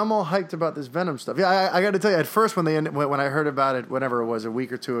 Damn, now I'm all hyped about this Venom stuff. Yeah, I got to tell you, at first when I heard about it, whenever it was, a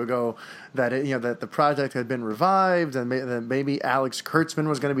week or two ago, that that the project had been revived and that maybe Alex Kurtzman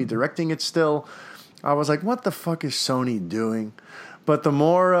was going to be directing it still, I was like, what the fuck is Sony doing? But the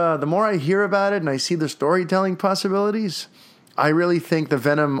more I hear about it and I see the storytelling possibilities, I really think the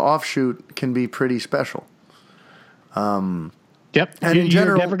Venom offshoot can be pretty special. Yep. And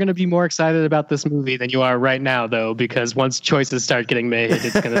you're never going to be more excited about this movie than you are right now, though, because once choices start getting made,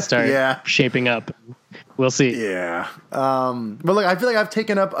 it's going to start shaping up. We'll see. Yeah. But look, I feel like I've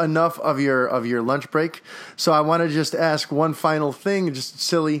taken up enough of your lunch break, so I want to just ask one final thing, just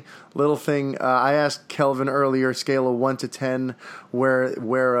silly little thing. I asked Kellvin earlier, scale of 1 to 10,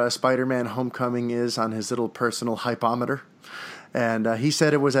 where Spider-Man: Homecoming is on his little personal hypometer, and he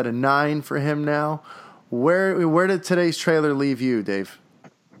said it was at a 9 for him now. Where did today's trailer leave you, Dave?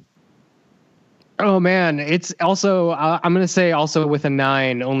 Oh man, it's also I'm going to say also with a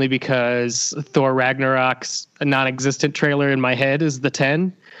 9, only because Thor Ragnarok's a non-existent trailer in my head is the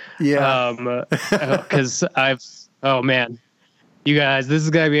 10. Yeah. Because oh man, you guys, this is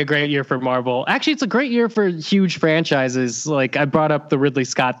going to be a great year for Marvel. Actually, it's a great year for huge franchises. Like I brought up the Ridley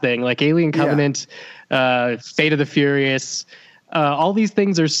Scott thing, like Alien Covenant, Fate of the Furious. All these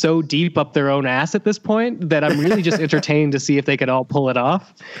things are so deep up their own ass at this point that I'm really just entertained to see if they could all pull it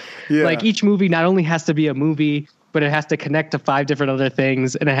off. Yeah. Like each movie not only has to be a movie, but it has to connect to 5 different other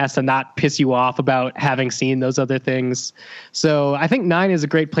things, and it has to not piss you off about having seen those other things. So I think 9 is a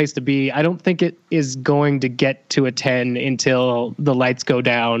great place to be. I don't think it is going to get to a 10 until the lights go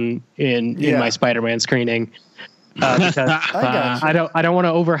down in my Spider-Man screening. Because I don't want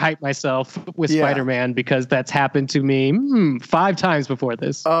to overhype myself with Spider-Man, because that's happened to me 5 times before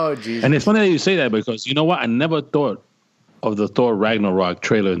this. Oh, geez. And it's funny that you say that, because you know what? I never thought of the Thor Ragnarok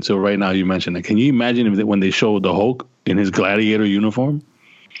trailer until right now you mentioned it. Can you imagine when they showed the Hulk in his gladiator uniform?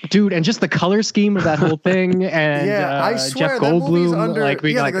 Dude, and just the color scheme of that whole thing, and I swear, Jeff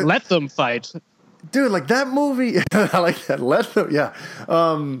Goldblum, let them fight. Dude, like that movie, I like that. Let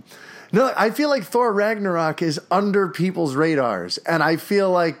them, No, I feel like Thor Ragnarok is under people's radars, and I feel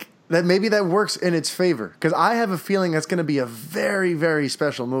like that maybe that works in its favor, because I have a feeling that's going to be a very, very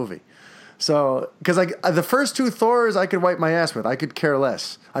special movie. So, because like the first 2 Thors, I could wipe my ass with. I couldn't care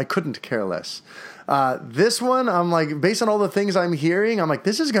less. This one, I'm like, based on all the things I'm hearing, I'm like,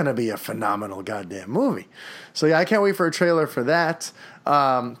 this is going to be a phenomenal goddamn movie. So yeah, I can't wait for a trailer for that.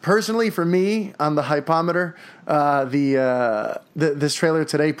 Personally, for me, on the hypometer, this trailer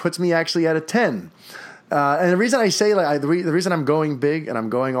today puts me actually at a 10. And the reason I say the reason I'm going big and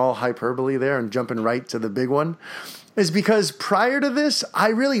I'm going all hyperbole there and jumping right to the big one is because prior to this, I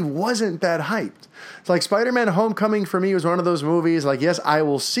really wasn't that hyped. It's like Spider-Man: Homecoming for me was one of those movies, like, yes, I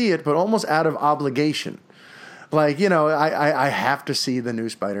will see it, but almost out of obligation. Like, I have to see the new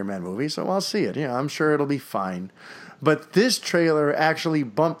Spider-Man movie, so I'll see it. I'm sure it'll be fine. But this trailer actually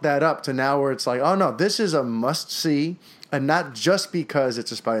bumped that up to now where it's like, oh no, this is a must-see, and not just because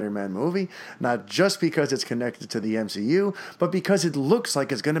it's a Spider-Man movie, not just because it's connected to the MCU, but because it looks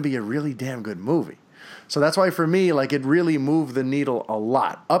like it's going to be a really damn good movie. So that's why for me, like, it really moved the needle a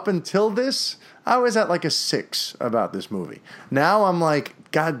lot. Up until this, I was at like a 6 about this movie. Now I'm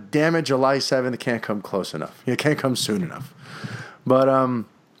like, God damn it, July 7th, it can't come close enough. It can't come soon enough. But, all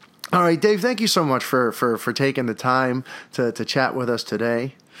right, Dave, thank you so much for taking the time to chat with us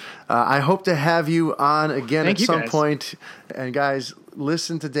today. I hope to have you on again at some point. And guys,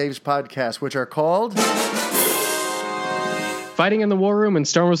 listen to Dave's podcast, which are called Fighting in the War Room and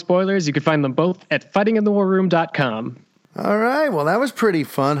Storm of Spoilers. You can find them both at fightinginthewarroom.com. All right. Well, that was pretty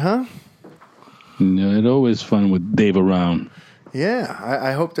fun, huh? Yeah, it's always fun with Dave around. Yeah,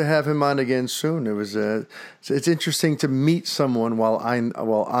 I hope to have him on again soon. It was it's interesting to meet someone while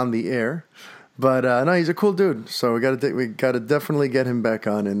on the air, but no, he's a cool dude. So we got to definitely get him back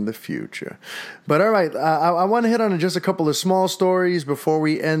on in the future. But all right, I want to hit on just a couple of small stories before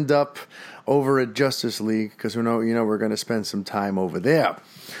we end up over at Justice League, because we know we're going to spend some time over there.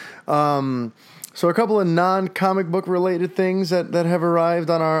 So a couple of non-comic book related things that have arrived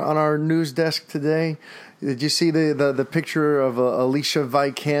on our news desk today. Did you see the picture of Alicia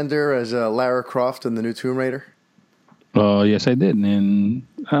Vikander as Lara Croft in the new Tomb Raider? Yes, I did. And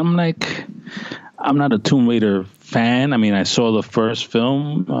I'm not a Tomb Raider fan. I mean, I saw the first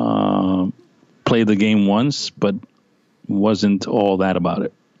film, played the game once, but wasn't all that about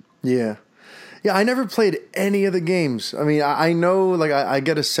it. Yeah. Yeah, I never played any of the games. I mean, I know, like, I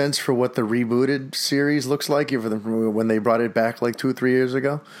get a sense for what the rebooted series looks like when they brought it back like 2 or 3 years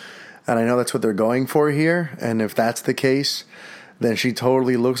ago. And I know that's what they're going for here. And if that's the case, then she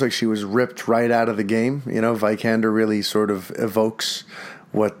totally looks like she was ripped right out of the game. You know, Vikander really sort of evokes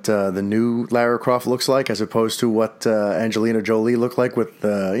what the new Lara Croft looks like, as opposed to what Angelina Jolie looked like with,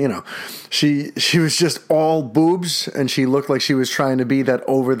 she was just all boobs, and she looked like she was trying to be that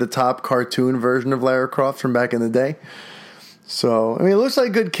over-the-top cartoon version of Lara Croft from back in the day. So, I mean, it looks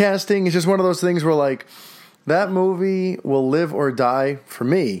like good casting. It's just one of those things where, like, that movie will live or die for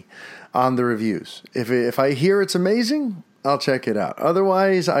me on the reviews. If I hear it's amazing, I'll check it out.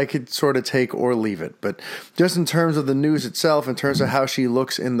 Otherwise, I could sort of take or leave it. But just in terms of the news itself, in terms of how she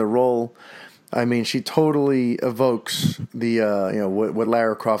looks in the role, I mean, she totally evokes the what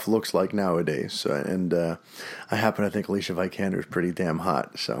Lara Croft looks like nowadays. And I happen to think Alicia Vikander is pretty damn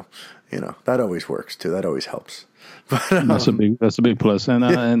hot. So, that always works too. That always helps. But, that's a big plus. And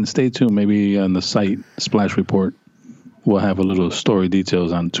and stay tuned. Maybe on the site Splash Report, we'll have a little story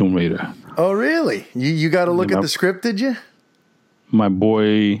details on Tomb Raider. Oh, really? You got to look at the script, did you? My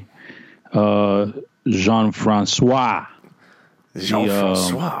boy Jean-Francois.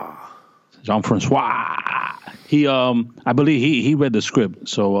 He I believe he read the script,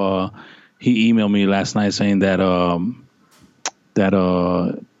 so he emailed me last night saying that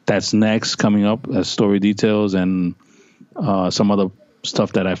that's next coming up as story details and some other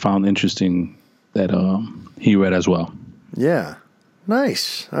stuff that I found interesting that he read as well. Yeah,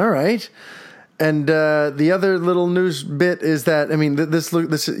 nice. All right. And the other little news bit is that, I mean, this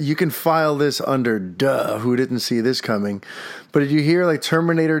you can file this under who didn't see this coming. But did you hear, like,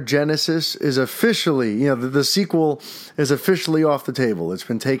 Terminator Genesis is officially, the sequel is officially off the table. It's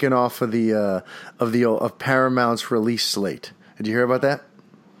been taken off of of Paramount's release slate. Did you hear about that?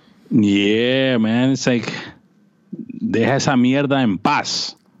 Yeah, man. It's like, deja esa mierda en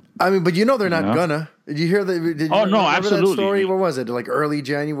paz. I mean, but they're not gonna. Did you hear that? No, absolutely. That story? What was it? Like early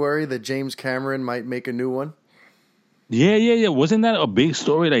January that James Cameron might make a new one? Yeah. Wasn't that a big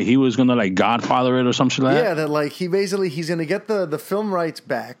story that he was gonna like Godfather it or something like that? Yeah, that like he's gonna get the film rights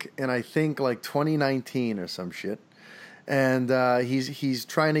back in I think like 2019 or some shit, and he's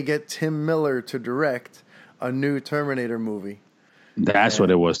trying to get Tim Miller to direct a new Terminator movie. That's what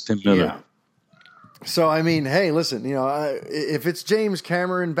it was, Tim Miller. Yeah. So, I mean, hey, listen, if it's James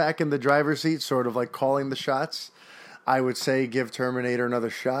Cameron back in the driver's seat, sort of like calling the shots, I would say give Terminator another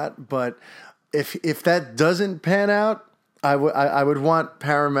shot. But if that doesn't pan out, I would want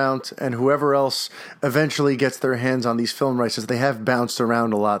Paramount and whoever else eventually gets their hands on these film rights, as they have bounced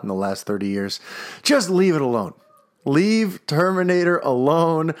around a lot in the last 30 years, just leave it alone. Leave Terminator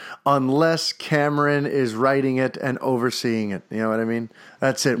alone unless Cameron is writing it and overseeing it. You know what I mean?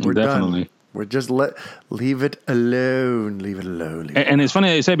 That's it. We're done. We're just leave it alone. Leave it alone. And it's funny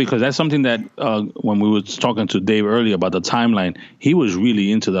that you say, because that's something that when we were talking to Dave earlier about the timeline, he was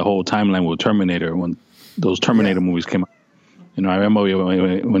really into the whole timeline with Terminator when those Terminator movies came out. I remember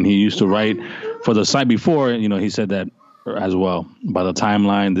when he used to write for the site before, he said that as well about the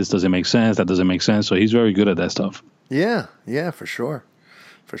timeline. This doesn't make sense. That doesn't make sense. So he's very good at that stuff. Yeah, for sure.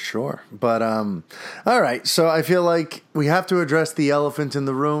 For sure. But, all right. So I feel like we have to address the elephant in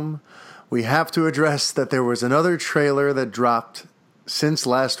the room. We have to address that there was another trailer that dropped since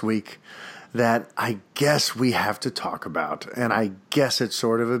last week that I guess we have to talk about. And I guess it's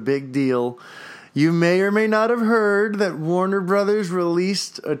sort of a big deal. You may or may not have heard that Warner Brothers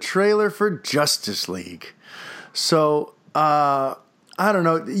released a trailer for Justice League. So, I don't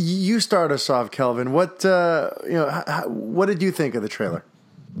know. You start us off, Kellvin. What did you think of the trailer?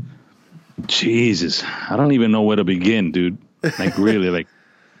 Jesus, I don't even know where to begin, dude. Like, really, like.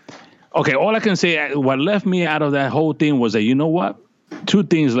 Okay, all I can say, what left me out of that whole thing was that, you know what? Two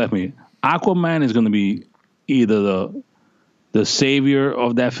things left me. Aquaman is going to be either the savior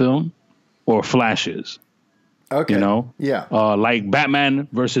of that film or Flash is. Okay. Yeah. Like Batman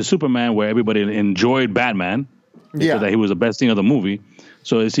versus Superman, where everybody enjoyed Batman. Because that he was the best thing of the movie.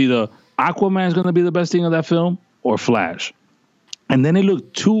 So it's either Aquaman is going to be the best thing of that film or Flash. And then it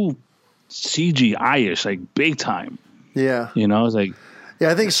looked too CGI-ish, like big time. Yeah. It's like... Yeah,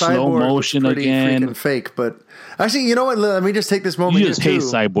 I think slow Cyborg motion was pretty again. Freaking fake, but actually, you know what? Let me just take this moment. You just hate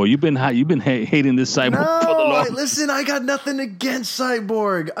Cyborg. You've been hating this Cyborg for the longest. Listen, I got nothing against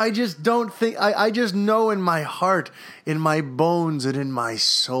Cyborg. I just don't think I just know in my heart, in my bones, and in my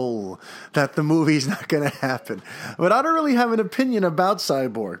soul that the movie's not going to happen. But I don't really have an opinion about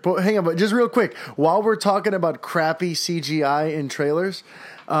Cyborg. But hang on, but just real quick, while we're talking about crappy CGI in trailers.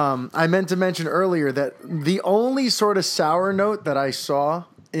 I meant to mention earlier that the only sort of sour note that I saw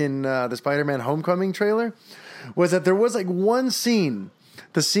in the Spider-Man Homecoming trailer was that there was like one scene,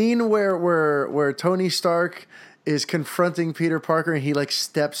 the scene where Tony Stark is confronting Peter Parker and he like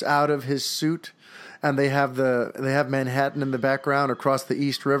steps out of his suit and they have Manhattan in the background across the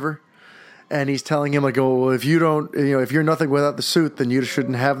East River. And he's telling him, like, oh, well, if you're nothing without the suit, then you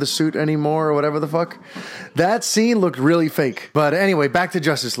shouldn't have the suit anymore, or whatever the fuck. That scene looked really fake. But anyway, back to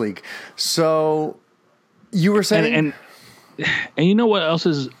Justice League. So you were saying, and you know what else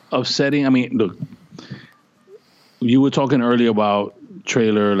is upsetting? I mean, look, you were talking earlier about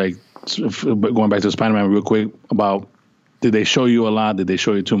trailer, like going back to Spider-Man real quick, about did they show you a lot? Did they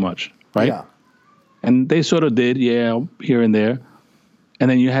show you too much? Right? Yeah. And they sort of did, yeah, here and there. And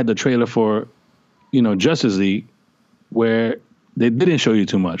then you had the trailer for, Justice League, where they didn't show you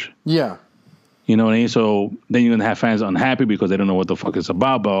too much. Yeah. You know what I mean? So then you're going to have fans unhappy because they don't know what the fuck it's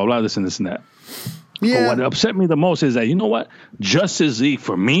about, blah, blah, blah, this and that. Yeah. But what upset me the most is that, you know what? Justice League,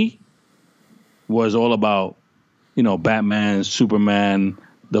 for me, was all about, Batman, Superman,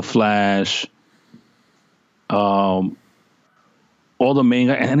 The Flash, all the main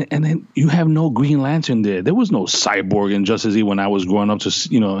guys, and then you have no Green Lantern there. There was no Cyborg in Justice League when I was growing up to,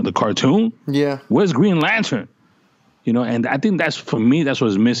 the cartoon. Yeah. Where's Green Lantern? And I think that's, for me, that's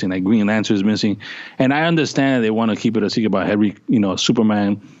what's missing. Like, Green Lantern is missing. And I understand they want to keep it a secret about Henry,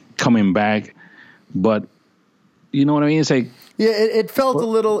 Superman coming back. But, you know what I mean? It's like... Yeah, it felt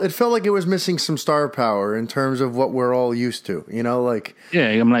like it was missing some star power in terms of what we're all used to. Yeah,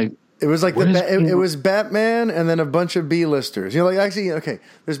 I'm like... It was like it was Batman and then a bunch of B-listers.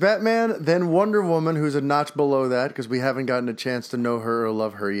 There's Batman, then Wonder Woman, who's a notch below that because we haven't gotten a chance to know her or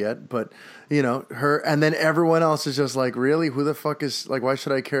love her yet. But, her, and then everyone else is just like, really? Who the fuck is, like, why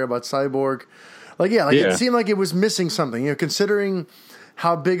should I care about Cyborg? It seemed like it was missing something, considering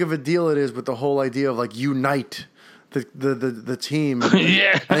how big of a deal it is with the whole idea of, like, unite the team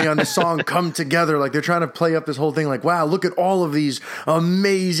and on the song Come Together, like they're trying to play up this whole thing like, wow, look at all of these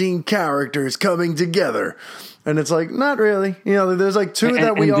amazing characters coming together, and it's like, not really. There's like two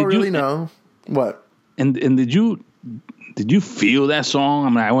that we all really know. What? And did you feel that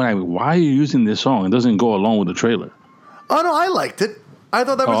song? I went like, why are you using this song? It doesn't go along with the trailer. Oh no, I liked it. I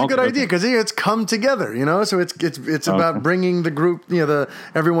thought that was a good idea because it's come together, So it's about bringing the group,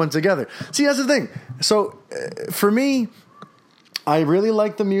 everyone together. See, that's the thing. So for me, I really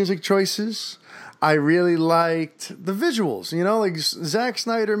liked the music choices. I really liked the visuals. Like Zack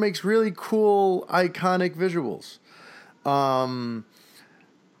Snyder makes really cool, iconic visuals.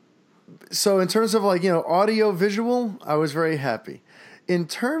 So in terms of audio visual, I was very happy. In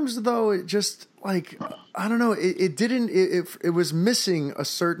terms though, it just like, I don't know, it was missing a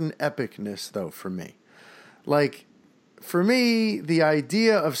certain epicness though for me. Like, for me, the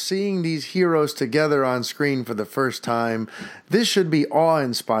idea of seeing these heroes together on screen for the first time, this should be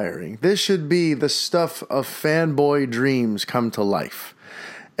awe-inspiring. This should be the stuff of fanboy dreams come to life.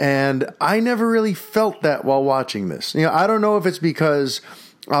 And I never really felt that while watching this. I don't know if it's because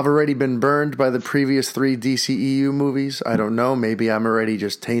I've already been burned by the previous 3 DCEU movies. I don't know. Maybe I'm already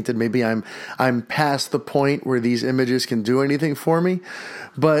just tainted. Maybe I'm past the point where these images can do anything for me.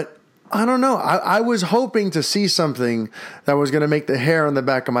 But I don't know. I was hoping to see something that was going to make the hair on the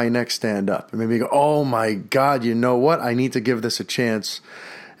back of my neck stand up. And maybe go, oh my God, you know what? I need to give this a chance.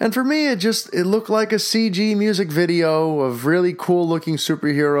 And for me, it looked like a CG music video of really cool looking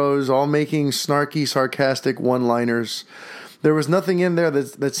superheroes all making snarky, sarcastic one-liners. There was nothing in there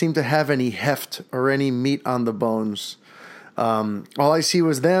that seemed to have any heft or any meat on the bones. All I see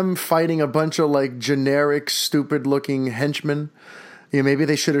was them fighting a bunch of like generic, stupid-looking henchmen. Maybe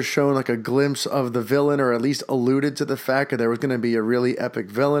they should have shown like a glimpse of the villain, or at least alluded to the fact that there was going to be a really epic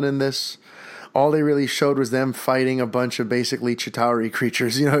villain in this. All they really showed was them fighting a bunch of basically Chitauri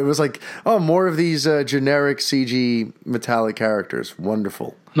creatures. It was like, oh, more of these generic CG metallic characters.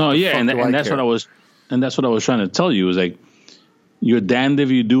 Wonderful. No, yeah, and that's what I was trying to tell you. Is like, you're damned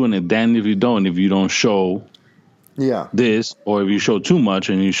if you do and you're damned if you don't. If you don't show this, or if you show too much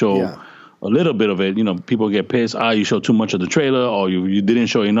and you show a little bit of it, people get pissed. You show too much of the trailer, or you didn't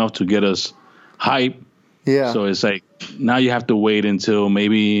show enough to get us hype. Yeah. So it's like, now you have to wait until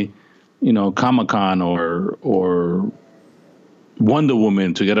maybe, Comic-Con or Wonder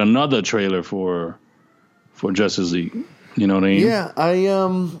Woman to get another trailer for Justice League. You know what I mean? Yeah,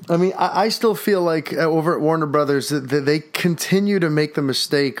 I still feel like over at Warner Brothers that they continue to make the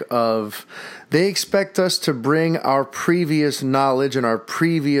mistake of, they expect us to bring our previous knowledge and our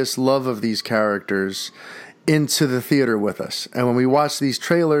previous love of these characters into the theater with us. And when we watch these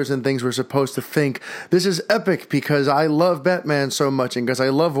trailers and things, we're supposed to think, this is epic because I love Batman so much, and because I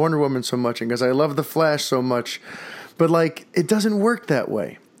love Wonder Woman so much, and because I love The Flash so much. But like, it doesn't work that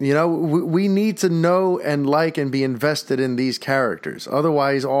way. We need to know and like and be invested in these characters.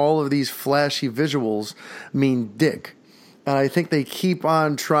 Otherwise, all of these flashy visuals mean dick. And I think they keep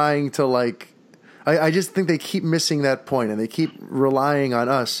on trying to like I just think they keep missing that point, and they keep relying on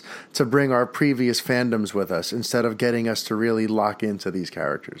us to bring our previous fandoms with us instead of getting us to really lock into these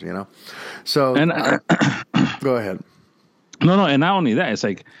characters, you know? So, and go ahead. No, and not only that, it's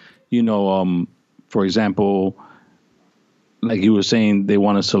like, you know, for example, like you were saying, they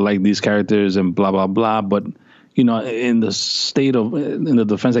want to select these characters and blah, blah, blah. But, you know, in the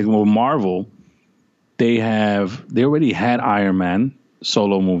defense, like with Marvel, they already had Iron Man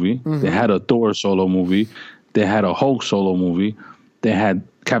solo movie. Mm-hmm. They had a Thor solo movie. They had a Hulk solo movie. They had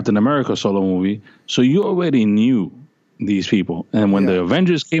Captain America solo movie. So you already knew these people. And when the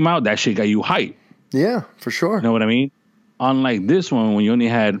Avengers came out, that shit got you hyped. Yeah, for sure. You know what I mean? Unlike this one, when you only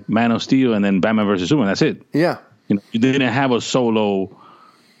had Man of Steel and then Batman vs. Superman, that's it. Yeah. You know, you didn't have a solo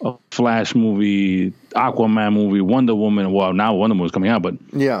Flash movie, Aquaman movie, Wonder Woman. Well, now Wonder Woman's coming out, but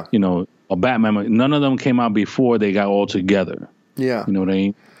you know, a Batman movie. None of them came out before they got all together. Yeah. You know what I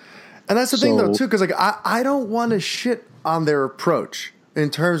mean? And that's the thing, though, too, because like I don't want to shit on their approach in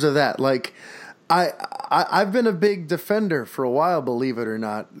terms of that. Like, I've been a big defender for a while, believe it or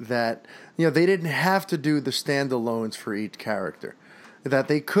not, that, you know, they didn't have to do the standalones for each character, that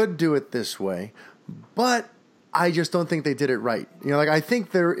they could do it this way, but I just don't think they did it right. You know, like, I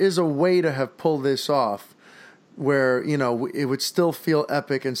think there is a way to have pulled this off where, you know, it would still feel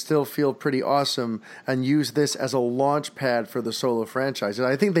epic and still feel pretty awesome and use this as a launch pad for the solo franchise. And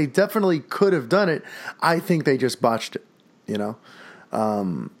I think they definitely could have done it. I think they just botched it, you know?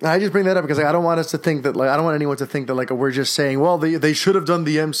 I just bring that up because I don't want us to think that, like, I don't want anyone to think that, like, we're just saying, well, they should have done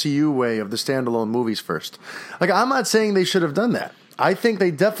the MCU way of the standalone movies first. Like, I'm not saying they should have done that. I think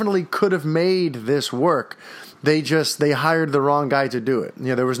they definitely could have made this work. They hired the wrong guy to do it. You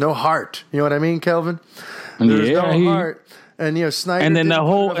know, there was no heart. You know what I mean, Kelvin? There's no heart. And, you know, Snyder and then didn't the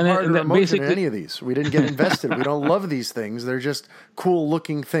whole and then basically in any of these. We didn't get invested. We don't love these things. They're just cool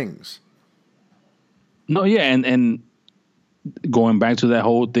looking things. No, yeah, and going back to that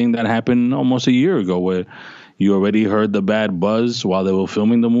whole thing that happened almost a year ago, where you already heard the bad buzz while they were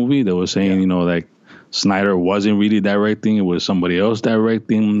filming the movie. They were saying, you know, like Snyder wasn't really directing; it was somebody else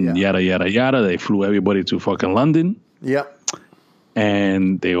directing. Yada yada yada. They flew everybody to fucking London. Yep.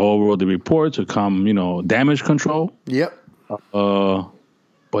 And they all wrote the report to come, you know, damage control. Yep.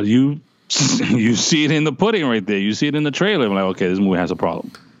 But you see it in the pudding right there. You see it in the trailer. I'm like, okay, this movie has a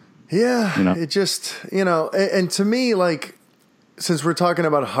problem. Yeah. You know? It just, you know, and to me, like, since we're talking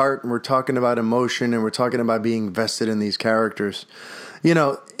about heart and we're talking about emotion and we're talking about being vested in these characters, you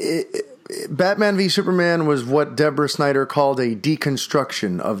know, Batman v Superman was what Deborah Snyder called a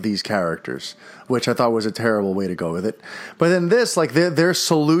deconstruction of these characters, which I thought was a terrible way to go with it. But then this, like, their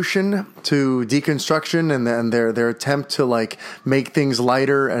solution to deconstruction and their attempt to, like, make things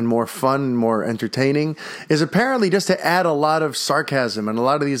lighter and more fun and more entertaining is apparently just to add a lot of sarcasm and a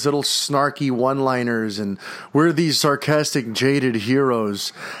lot of these little snarky one-liners and we're these sarcastic, jaded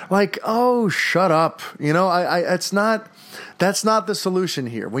heroes. Like, oh, shut up. You know, that's not the solution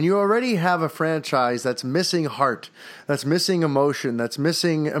here. When you already have a franchise that's missing heart, that's missing emotion, that's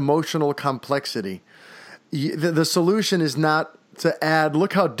missing emotional complexity, the solution is not to add,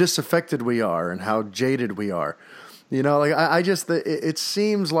 look how disaffected we are and how jaded we are. You know, like, it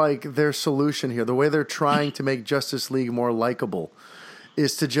seems like their solution here, the way they're trying to make Justice League more likable,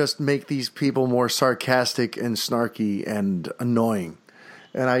 is to just make these people more sarcastic and snarky and annoying.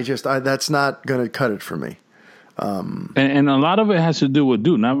 And that's not going to cut it for me. And a lot of it has to do with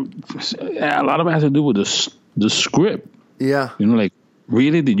a lot of it has to do with the script. Yeah. You know, like,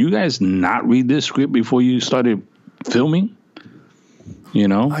 really, did you guys not read this script before you started filming? You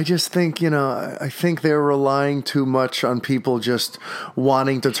know? I just think, you know, I think they're relying too much on people just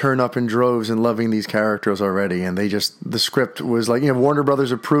wanting to turn up in droves and loving these characters already. And the script was like, you know, Warner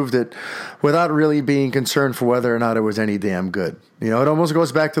Brothers approved it without really being concerned for whether or not it was any damn good. You know, it almost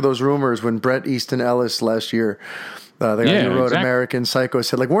goes back to those rumors when Bret Easton Ellis last year, the guy who wrote American Psycho,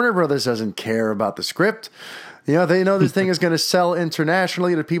 said, like, Warner Brothers doesn't care about the script. You know, they know this thing is going to sell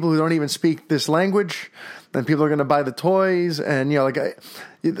internationally to people who don't even speak this language. Then people are going to buy the toys. And, you know, like,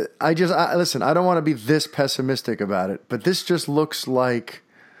 listen, I don't want to be this pessimistic about it, but this just looks like,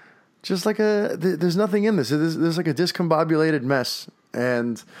 there's nothing in this. There's like a discombobulated mess.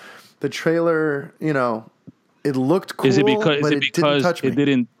 And the trailer, you know, it looked cool, but it didn't touch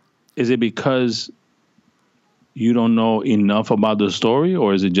me. Is it because you don't know enough about the story,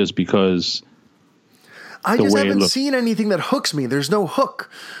 or is it just because I just haven't seen anything that hooks me? There's no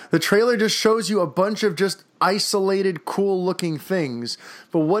hook. The trailer just shows you a bunch of just isolated, cool-looking things.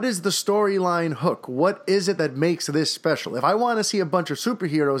 But what is the storyline hook? What is it that makes this special? If I want to see a bunch of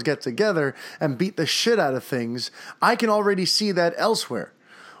superheroes get together and beat the shit out of things, I can already see that elsewhere.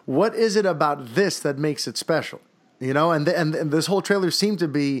 what is it about this that makes it special? You know, and this whole trailer seemed to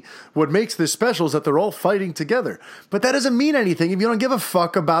be what makes this special is that they're all fighting together. But that doesn't mean anything if you don't give a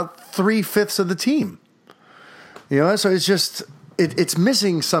fuck about 3/5 of the team. You know, so it's just it's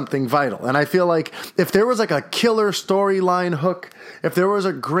missing something vital. And I feel like if there was like a killer storyline hook, if there was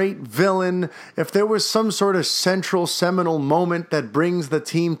a great villain, if there was some sort of central seminal moment that brings the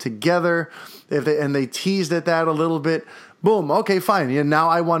team together, and they teased at that a little bit, boom, okay, fine. Yeah, now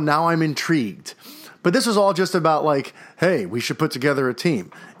I'm intrigued. But this was all just about like, hey, we should put together a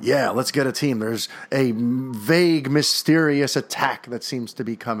team. Yeah, let's get a team. There's a vague, mysterious attack that seems to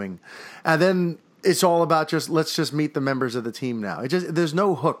be coming. And then it's all about let's just meet the members of the team now. There's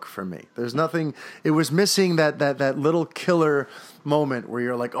no hook for me. There's nothing. It was missing that little killer moment where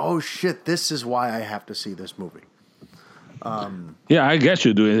you're like, oh shit, this is why I have to see this movie. Yeah, I get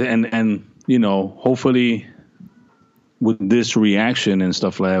you, dude. And you know, hopefully, with this reaction and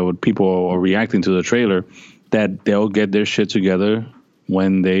stuff like that, when people are reacting to the trailer, that they'll get their shit together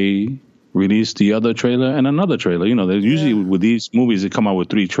when they release the other trailer and another trailer. You know, they usually with these movies, they come out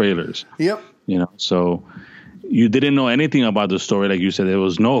with 3 trailers. Yep. You know, so you didn't know anything about the story. Like you said, there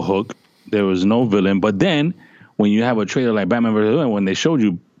was no hook. There was no villain. But then when you have a trailer like Batman vs. Superman, when they showed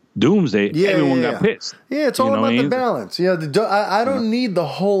you Doomsday, everyone got pissed. Yeah, it's all about the balance. Yeah, I don't need the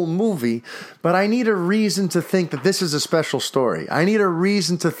whole movie, but I need a reason to think that this is a special story. I need a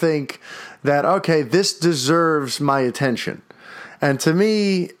reason to think that, okay, this deserves my attention. And to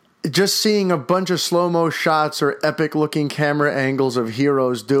me, just seeing a bunch of slow-mo shots or epic-looking camera angles of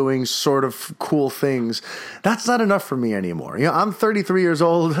heroes doing sort of cool things, that's not enough for me anymore. You know, I'm 33 years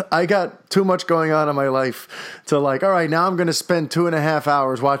old. I got too much going on in my life to like, all right, now I'm going to spend 2.5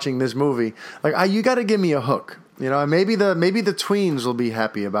 hours watching this movie. Like, you got to give me a hook. You know, and maybe the tweens will be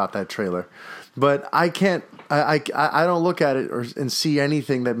happy about that trailer, but I can't. I don't look at it and see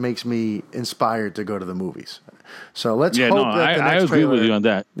anything that makes me inspired to go to the movies. So let's hope that the next I agree trailer, with you on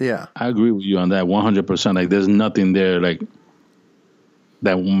that. Yeah. I agree with you on that 100%. Like, there's nothing there, like,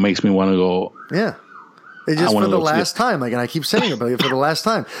 that makes me want to go. Yeah. It's just for the last time. Like, and I keep saying it, but for the last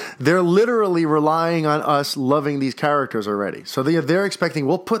time. They're literally relying on us loving these characters already. So they're expecting,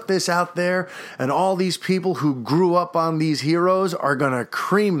 we'll put this out there, and all these people who grew up on these heroes are going to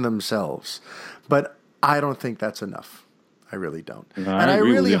cream themselves. But I don't think that's enough. I really don't. No, and I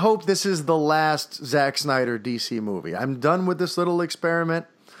really hope this is the last Zack Snyder DC movie. I'm done with this little experiment.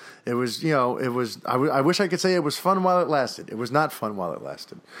 It was, you know, I wish I could say it was fun while it lasted. It was not fun while it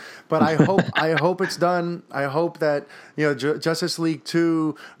lasted. But I hope it's done. I hope that, you know, Justice League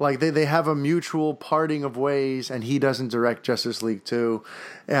 2, like they have a mutual parting of ways and he doesn't direct Justice League 2.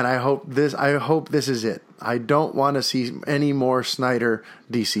 And I hope this is it. I don't want to see any more Snyder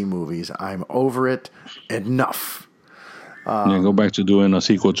DC movies. I'm over it. Enough. Go back to doing a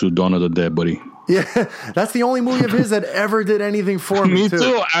sequel to Dawn of the Dead, buddy. Yeah, that's the only movie of his that ever did anything for me. Me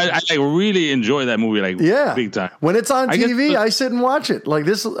too. I really enjoy that movie, like big time. When it's on TV, I sit and watch it. Like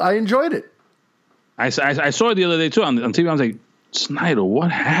this, I enjoyed it. I saw it the other day too on TV. I was like, Snyder,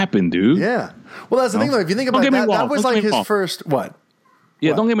 what happened, dude? Yeah. Well, that's the thing though. If you think about it, that was like his first what?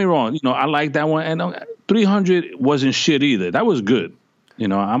 Yeah, don't get me wrong. You know, I like that one, and 300 wasn't shit either. That was good. You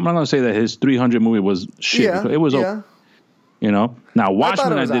know, I'm not gonna say that his 300 movie was shit. Yeah, it was okay. You know, now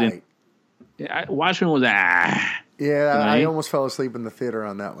Watchmen I didn't. Watchmen was Yeah, I almost fell asleep in the theater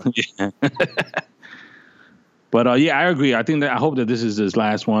on that one. Yeah. But I agree. I hope that this is his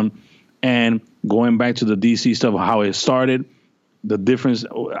last one. And going back to the DC stuff, how it started, the difference.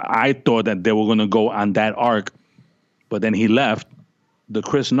 I thought that they were going to go on that arc, but then he left the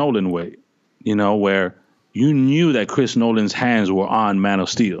Chris Nolan way. You know, where you knew that Chris Nolan's hands were on Man of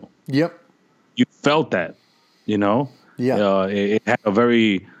Steel. Yep. You felt that. You know. Yeah. It had a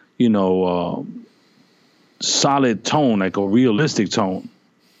very, you know, solid tone, like a realistic tone,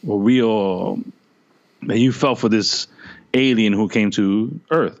 a real that you felt for this alien who came to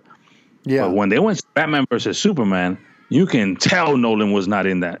Earth. Yeah. But when they went to Batman versus Superman, you can tell Nolan was not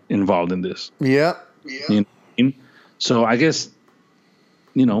involved in this. Yeah. You know what I mean? So I guess,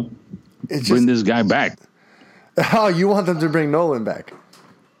 you know, bring this guy back. Oh, you want them to bring Nolan back?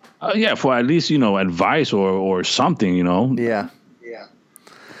 Yeah, for at least, you know, advice or something, you know. Yeah.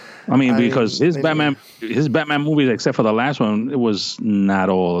 I mean, because his Batman movies, except for the last one, it was not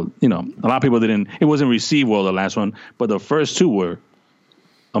all, you know, a lot of people it wasn't received well, the last one, but the first two were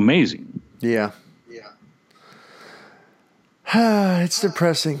amazing. Yeah. It's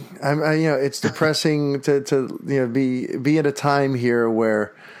depressing. It's depressing to be at a time here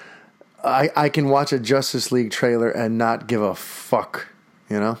where I can watch a Justice League trailer and not give a fuck,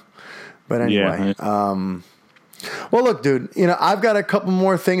 you know? But anyway, Well, look, dude, I've got a couple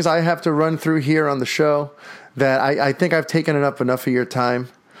more things I have to run through here on the show that I think I've taken up enough of your time.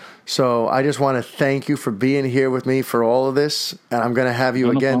 So I just want to thank you for being here with me for all of this. And I'm going to have you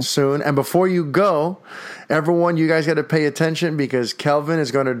again soon. And before you go, everyone, you guys got to pay attention because Kellvin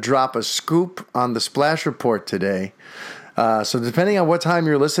is going to drop a scoop on the Splash Report today. So depending on what time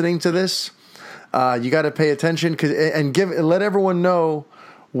you're listening to this, you got to pay attention and let everyone know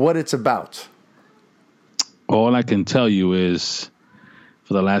what it's about. All I can tell you is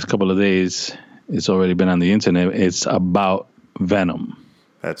for the last couple of days, it's already been on the internet. It's about Venom.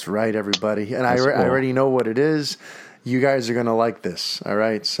 That's right, everybody. And I already know what it is. You guys are going to like this, all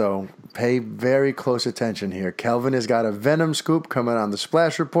right? So pay very close attention here. Kellvin has got a Venom scoop coming on the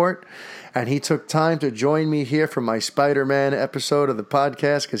Splash Report, and he took time to join me here for my Spider-Man episode of the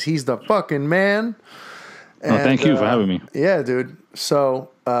podcast because he's the fucking man. And, thank you for having me. Yeah, dude. So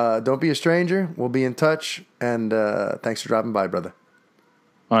don't be a stranger. We'll be in touch, and thanks for dropping by, brother.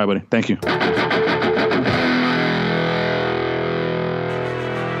 All right, buddy. Thank you.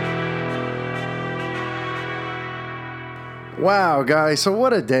 Wow, guys. So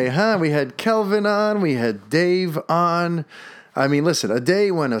what a day, huh? We had Kellvin on. We had Dave on. I mean, listen, a day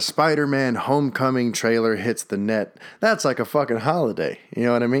when a Spider-Man Homecoming trailer hits the net, that's like a fucking holiday. You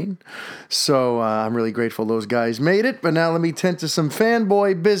know what I mean? So I'm really grateful those guys made it. But now let me tend to some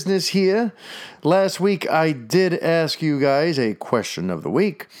fanboy business here. Last week, I did ask you guys a question of the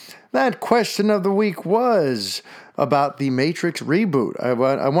week. That question of the week was about the Matrix reboot. I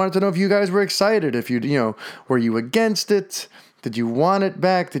wanted to know if you guys were excited, if were you against it? Did you want it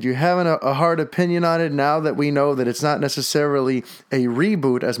back? Did you have a hard opinion on it now that we know that it's not necessarily a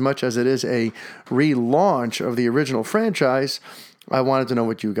reboot as much as it is a relaunch of the original franchise? I wanted to know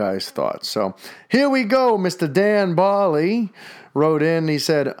what you guys thought. So here we go. Mr. Dan Barley wrote in. He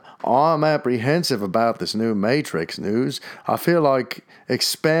said, I'm apprehensive about this new Matrix news. I feel like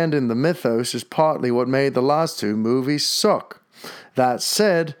expanding the mythos is partly what made the last two movies suck. That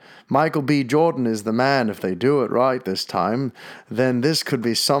said, Michael B. Jordan is the man. If they do it right this time, then this could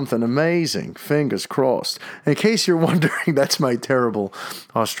be something amazing. Fingers crossed. In case you're wondering, that's my terrible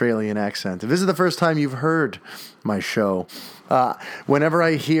Australian accent. If this is the first time you've heard my show, whenever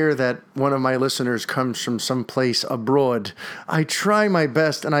I hear that one of my listeners comes from someplace abroad, I try my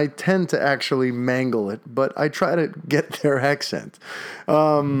best, and I tend to actually mangle it, but I try to get their accent.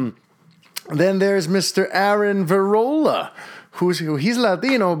 Then there's Mr. Aaron Verola, he's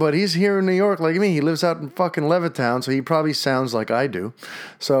Latino, but he's here in New York like me. He lives out in fucking Levittown, so he probably sounds like I do.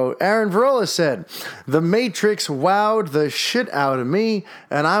 So Aaron Verola said, The Matrix wowed the shit out of me,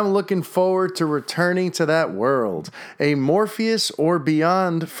 and I'm looking forward to returning to that world. A Morpheus or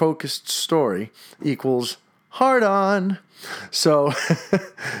Beyond focused story equals hard on. So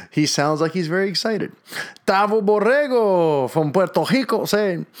he sounds like he's very excited. Tavo Borrego from Puerto Rico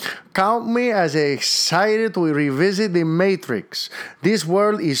saying, count me as excited to revisit the Matrix. This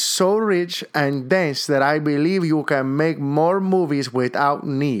world is so rich and dense that I believe you can make more movies without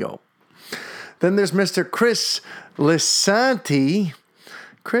Neo. Then there's Mr. Chris Lisanti.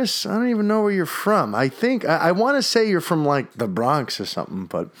 Chris, I don't even know where you're from. I want to say you're from like the Bronx or something,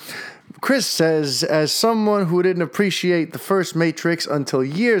 but Chris says, as someone who didn't appreciate the first Matrix until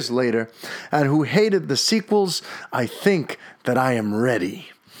years later and who hated the sequels, I think that I am ready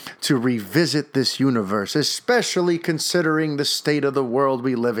to revisit this universe, especially considering the state of the world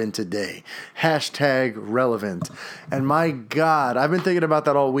we live in today. #relevant. And my God, I've been thinking about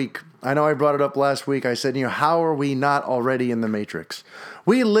that all week. I know I brought it up last week. I said, how are we not already in the Matrix?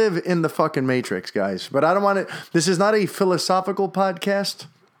 We live in the fucking Matrix, guys. But I don't want to, this is not a philosophical podcast.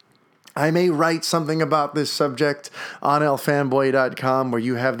 I may write something about this subject on lfanboy.com where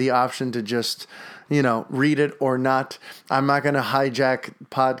you have the option to just, read it or not. I'm not going to hijack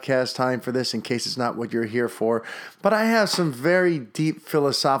podcast time for this in case it's not what you're here for. But I have some very deep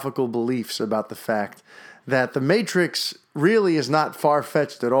philosophical beliefs about the fact that the Matrix really is not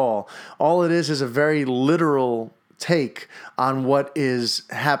far-fetched at all. All it is a very literal take on what is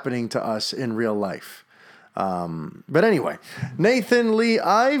happening to us in real life. But anyway, Nathan Lee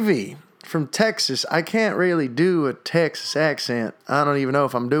Ivy from Texas. I can't really do a Texas accent. I don't even know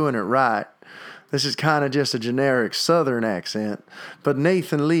if I'm doing it right. This is kind of just a generic Southern accent. But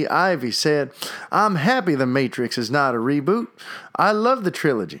Nathan Lee Ivy said, I'm happy The Matrix is not a reboot. I love the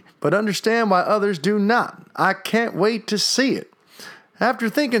trilogy, but understand why others do not. I can't wait to see it. After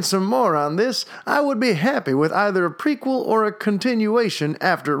thinking some more on this, I would be happy with either a prequel or a continuation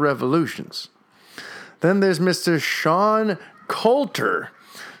after Revolutions. Then there's Mr. Sean Coulter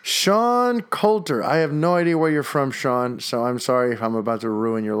Sean Coulter. I have no idea where you're from, Sean, so I'm sorry if I'm about to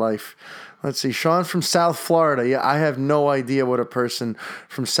ruin your life. Let's see. Sean from South Florida. Yeah, I have no idea what a person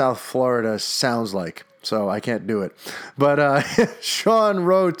from South Florida sounds like, so I can't do it. But Sean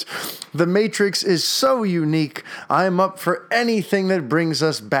wrote, "The Matrix is so unique. I'm up for anything that brings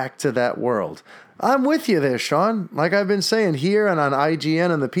us back to that world." I'm with you there, Sean. Like I've been saying here and on IGN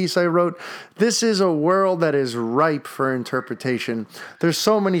and the piece I wrote, this is a world that is ripe for interpretation. There's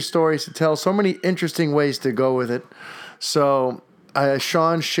so many stories to tell, so many interesting ways to go with it. So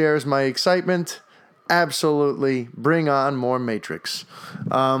Sean shares my excitement. Absolutely. Bring on more Matrix.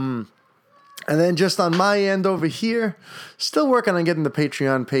 And then just on my end over here, still working on getting the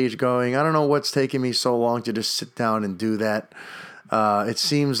Patreon page going. I don't know what's taking me so long to just sit down and do that. It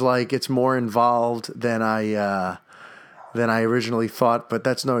seems like it's more involved than I originally thought, but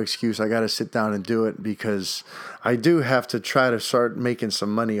that's no excuse. I got to sit down and do it because I do have to try to start making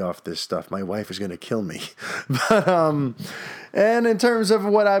some money off this stuff. My wife is going to kill me. But and in terms of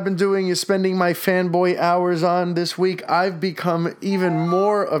what I've been doing is spending my fanboy hours on this week, I've become even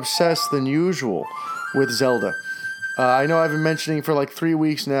more obsessed than usual with Zelda. I know I've been mentioning for like 3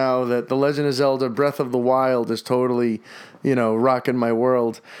 weeks now that The Legend of Zelda Breath of the Wild is totally, rocking my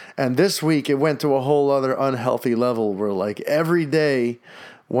world. And this week it went to a whole other unhealthy level where like every day,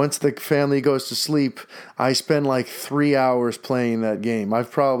 once the family goes to sleep, I spend like 3 hours playing that game.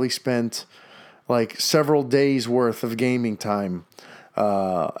 I've probably spent like several days worth of gaming time.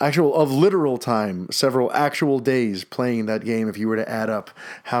 Literal time, several actual days playing that game if you were to add up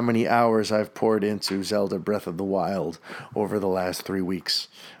how many hours I've poured into Zelda Breath of the Wild over the last 3 weeks.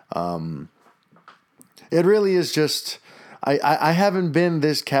 It really is just, I haven't been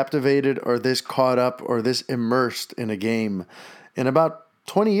this captivated or this caught up or this immersed in a game in about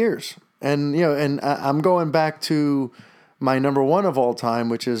 20 years. And, I'm going back to my number one of all time,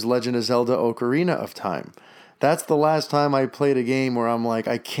 which is Legend of Zelda Ocarina of Time. That's the last time I played a game where I'm like,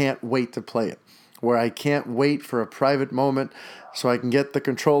 I can't wait to play it. Where I can't wait for a private moment so I can get the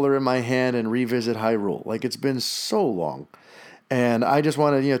controller in my hand and revisit Hyrule. Like, it's been so long. And I just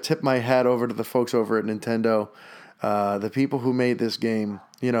want to, tip my hat over to the folks over at Nintendo. The people who made this game.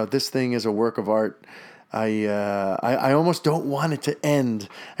 This thing is a work of art. I almost don't want it to end.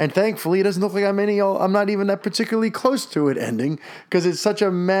 And thankfully, it doesn't look like I'm not even that particularly close to it ending because it's such a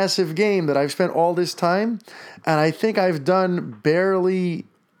massive game that I've spent all this time. And I think I've done barely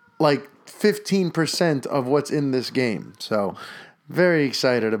like 15% of what's in this game. So very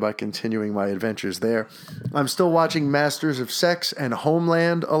excited about continuing my adventures there. I'm still watching Masters of Sex and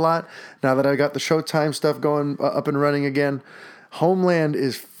Homeland a lot now that I got the Showtime stuff going up and running again. Homeland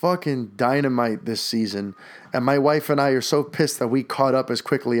is fucking dynamite this season, and my wife and I are so pissed that we caught up as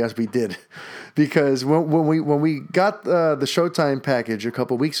quickly as we did, because when we got the Showtime package a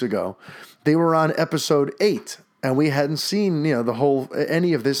couple weeks ago, they were on episode 8, and we hadn't seen the whole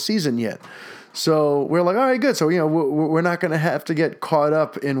any of this season yet. So we're like, all right, good. So we're not going to have to get caught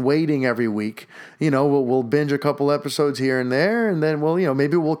up in waiting every week. We'll binge a couple episodes here and there, and then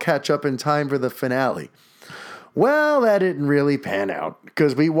maybe we'll catch up in time for the finale. Well, that didn't really pan out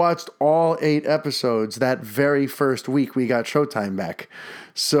because we watched all 8 episodes that very first week we got Showtime back.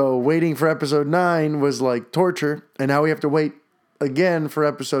 So waiting for episode 9 was like torture, and now we have to wait again for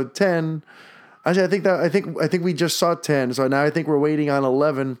episode 10. Actually, I think we just saw 10, so now I think we're waiting on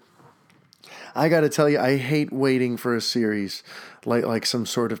 11. I got to tell you, I hate waiting for a series like some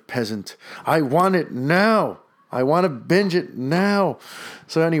sort of peasant. I want it now. I want to binge it now.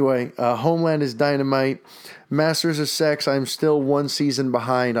 So anyway, Homeland is dynamite. Masters of Sex, I'm still 1 season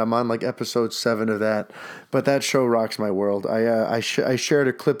behind. I'm on like episode 7 of that. But that show rocks my world. I shared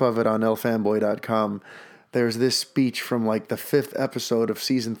a clip of it on lfanboy.com. There's this speech from like the 5th episode of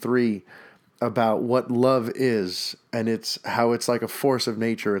season 3 about what love is. And it's how it's like a force of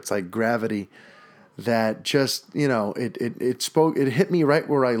nature. It's like gravity that just, it hit me right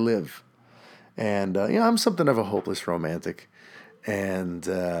where I live. And, I'm something of a hopeless romantic. And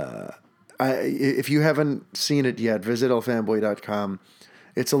if you haven't seen it yet, visit lfanboy.com.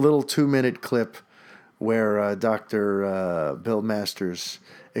 It's a little 2-minute clip where Dr. Bill Masters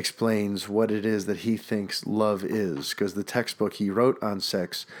explains what it is that he thinks love is, because the textbook he wrote on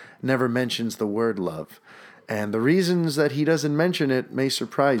sex never mentions the word love. And the reasons that he doesn't mention it may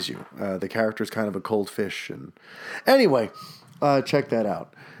surprise you. The character's kind of a cold fish. And anyway, check that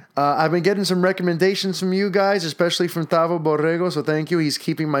out. I've been getting some recommendations from you guys, especially from Tavo Borrego, so thank you. He's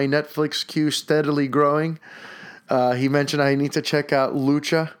keeping my Netflix queue steadily growing. He mentioned I need to check out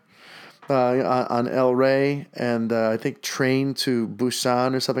Lucha on El Rey, and I think Train to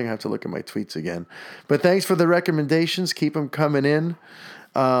Busan or something. I have to look at my tweets again. But thanks for the recommendations. Keep them coming in.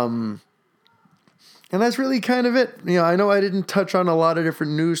 And that's really kind of it. I know I didn't touch on a lot of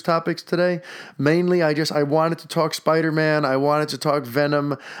different news topics today. Mainly, I wanted to talk Spider-Man. I wanted to talk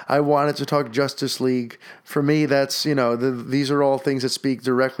Venom. I wanted to talk Justice League. For me, that's, these are all things that speak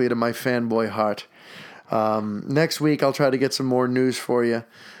directly to my fanboy heart. Next week, I'll try to get some more news for you.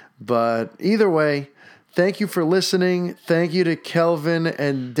 But either way, thank you for listening. Thank you to Kellvin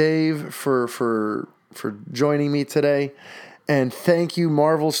and Dave for joining me today. And thank you,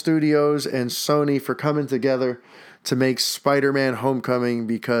 Marvel Studios and Sony, for coming together to make Spider-Man Homecoming,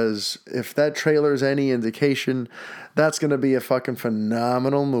 because if that trailer is any indication, that's going to be a fucking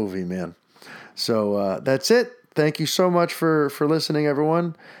phenomenal movie, man. So that's it. Thank you so much for listening,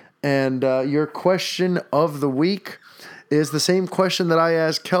 everyone. And your question of the week is the same question that I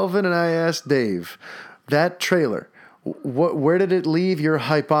asked Kellvin and I asked Dave. That trailer, where did it leave your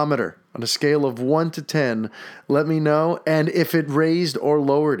hypometer? On a scale of 1 to 10, let me know. And if it raised or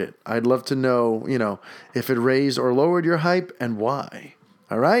lowered it, I'd love to know, if it raised or lowered your hype and why.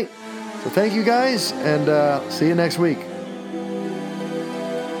 All right? So thank you guys, and see you next week.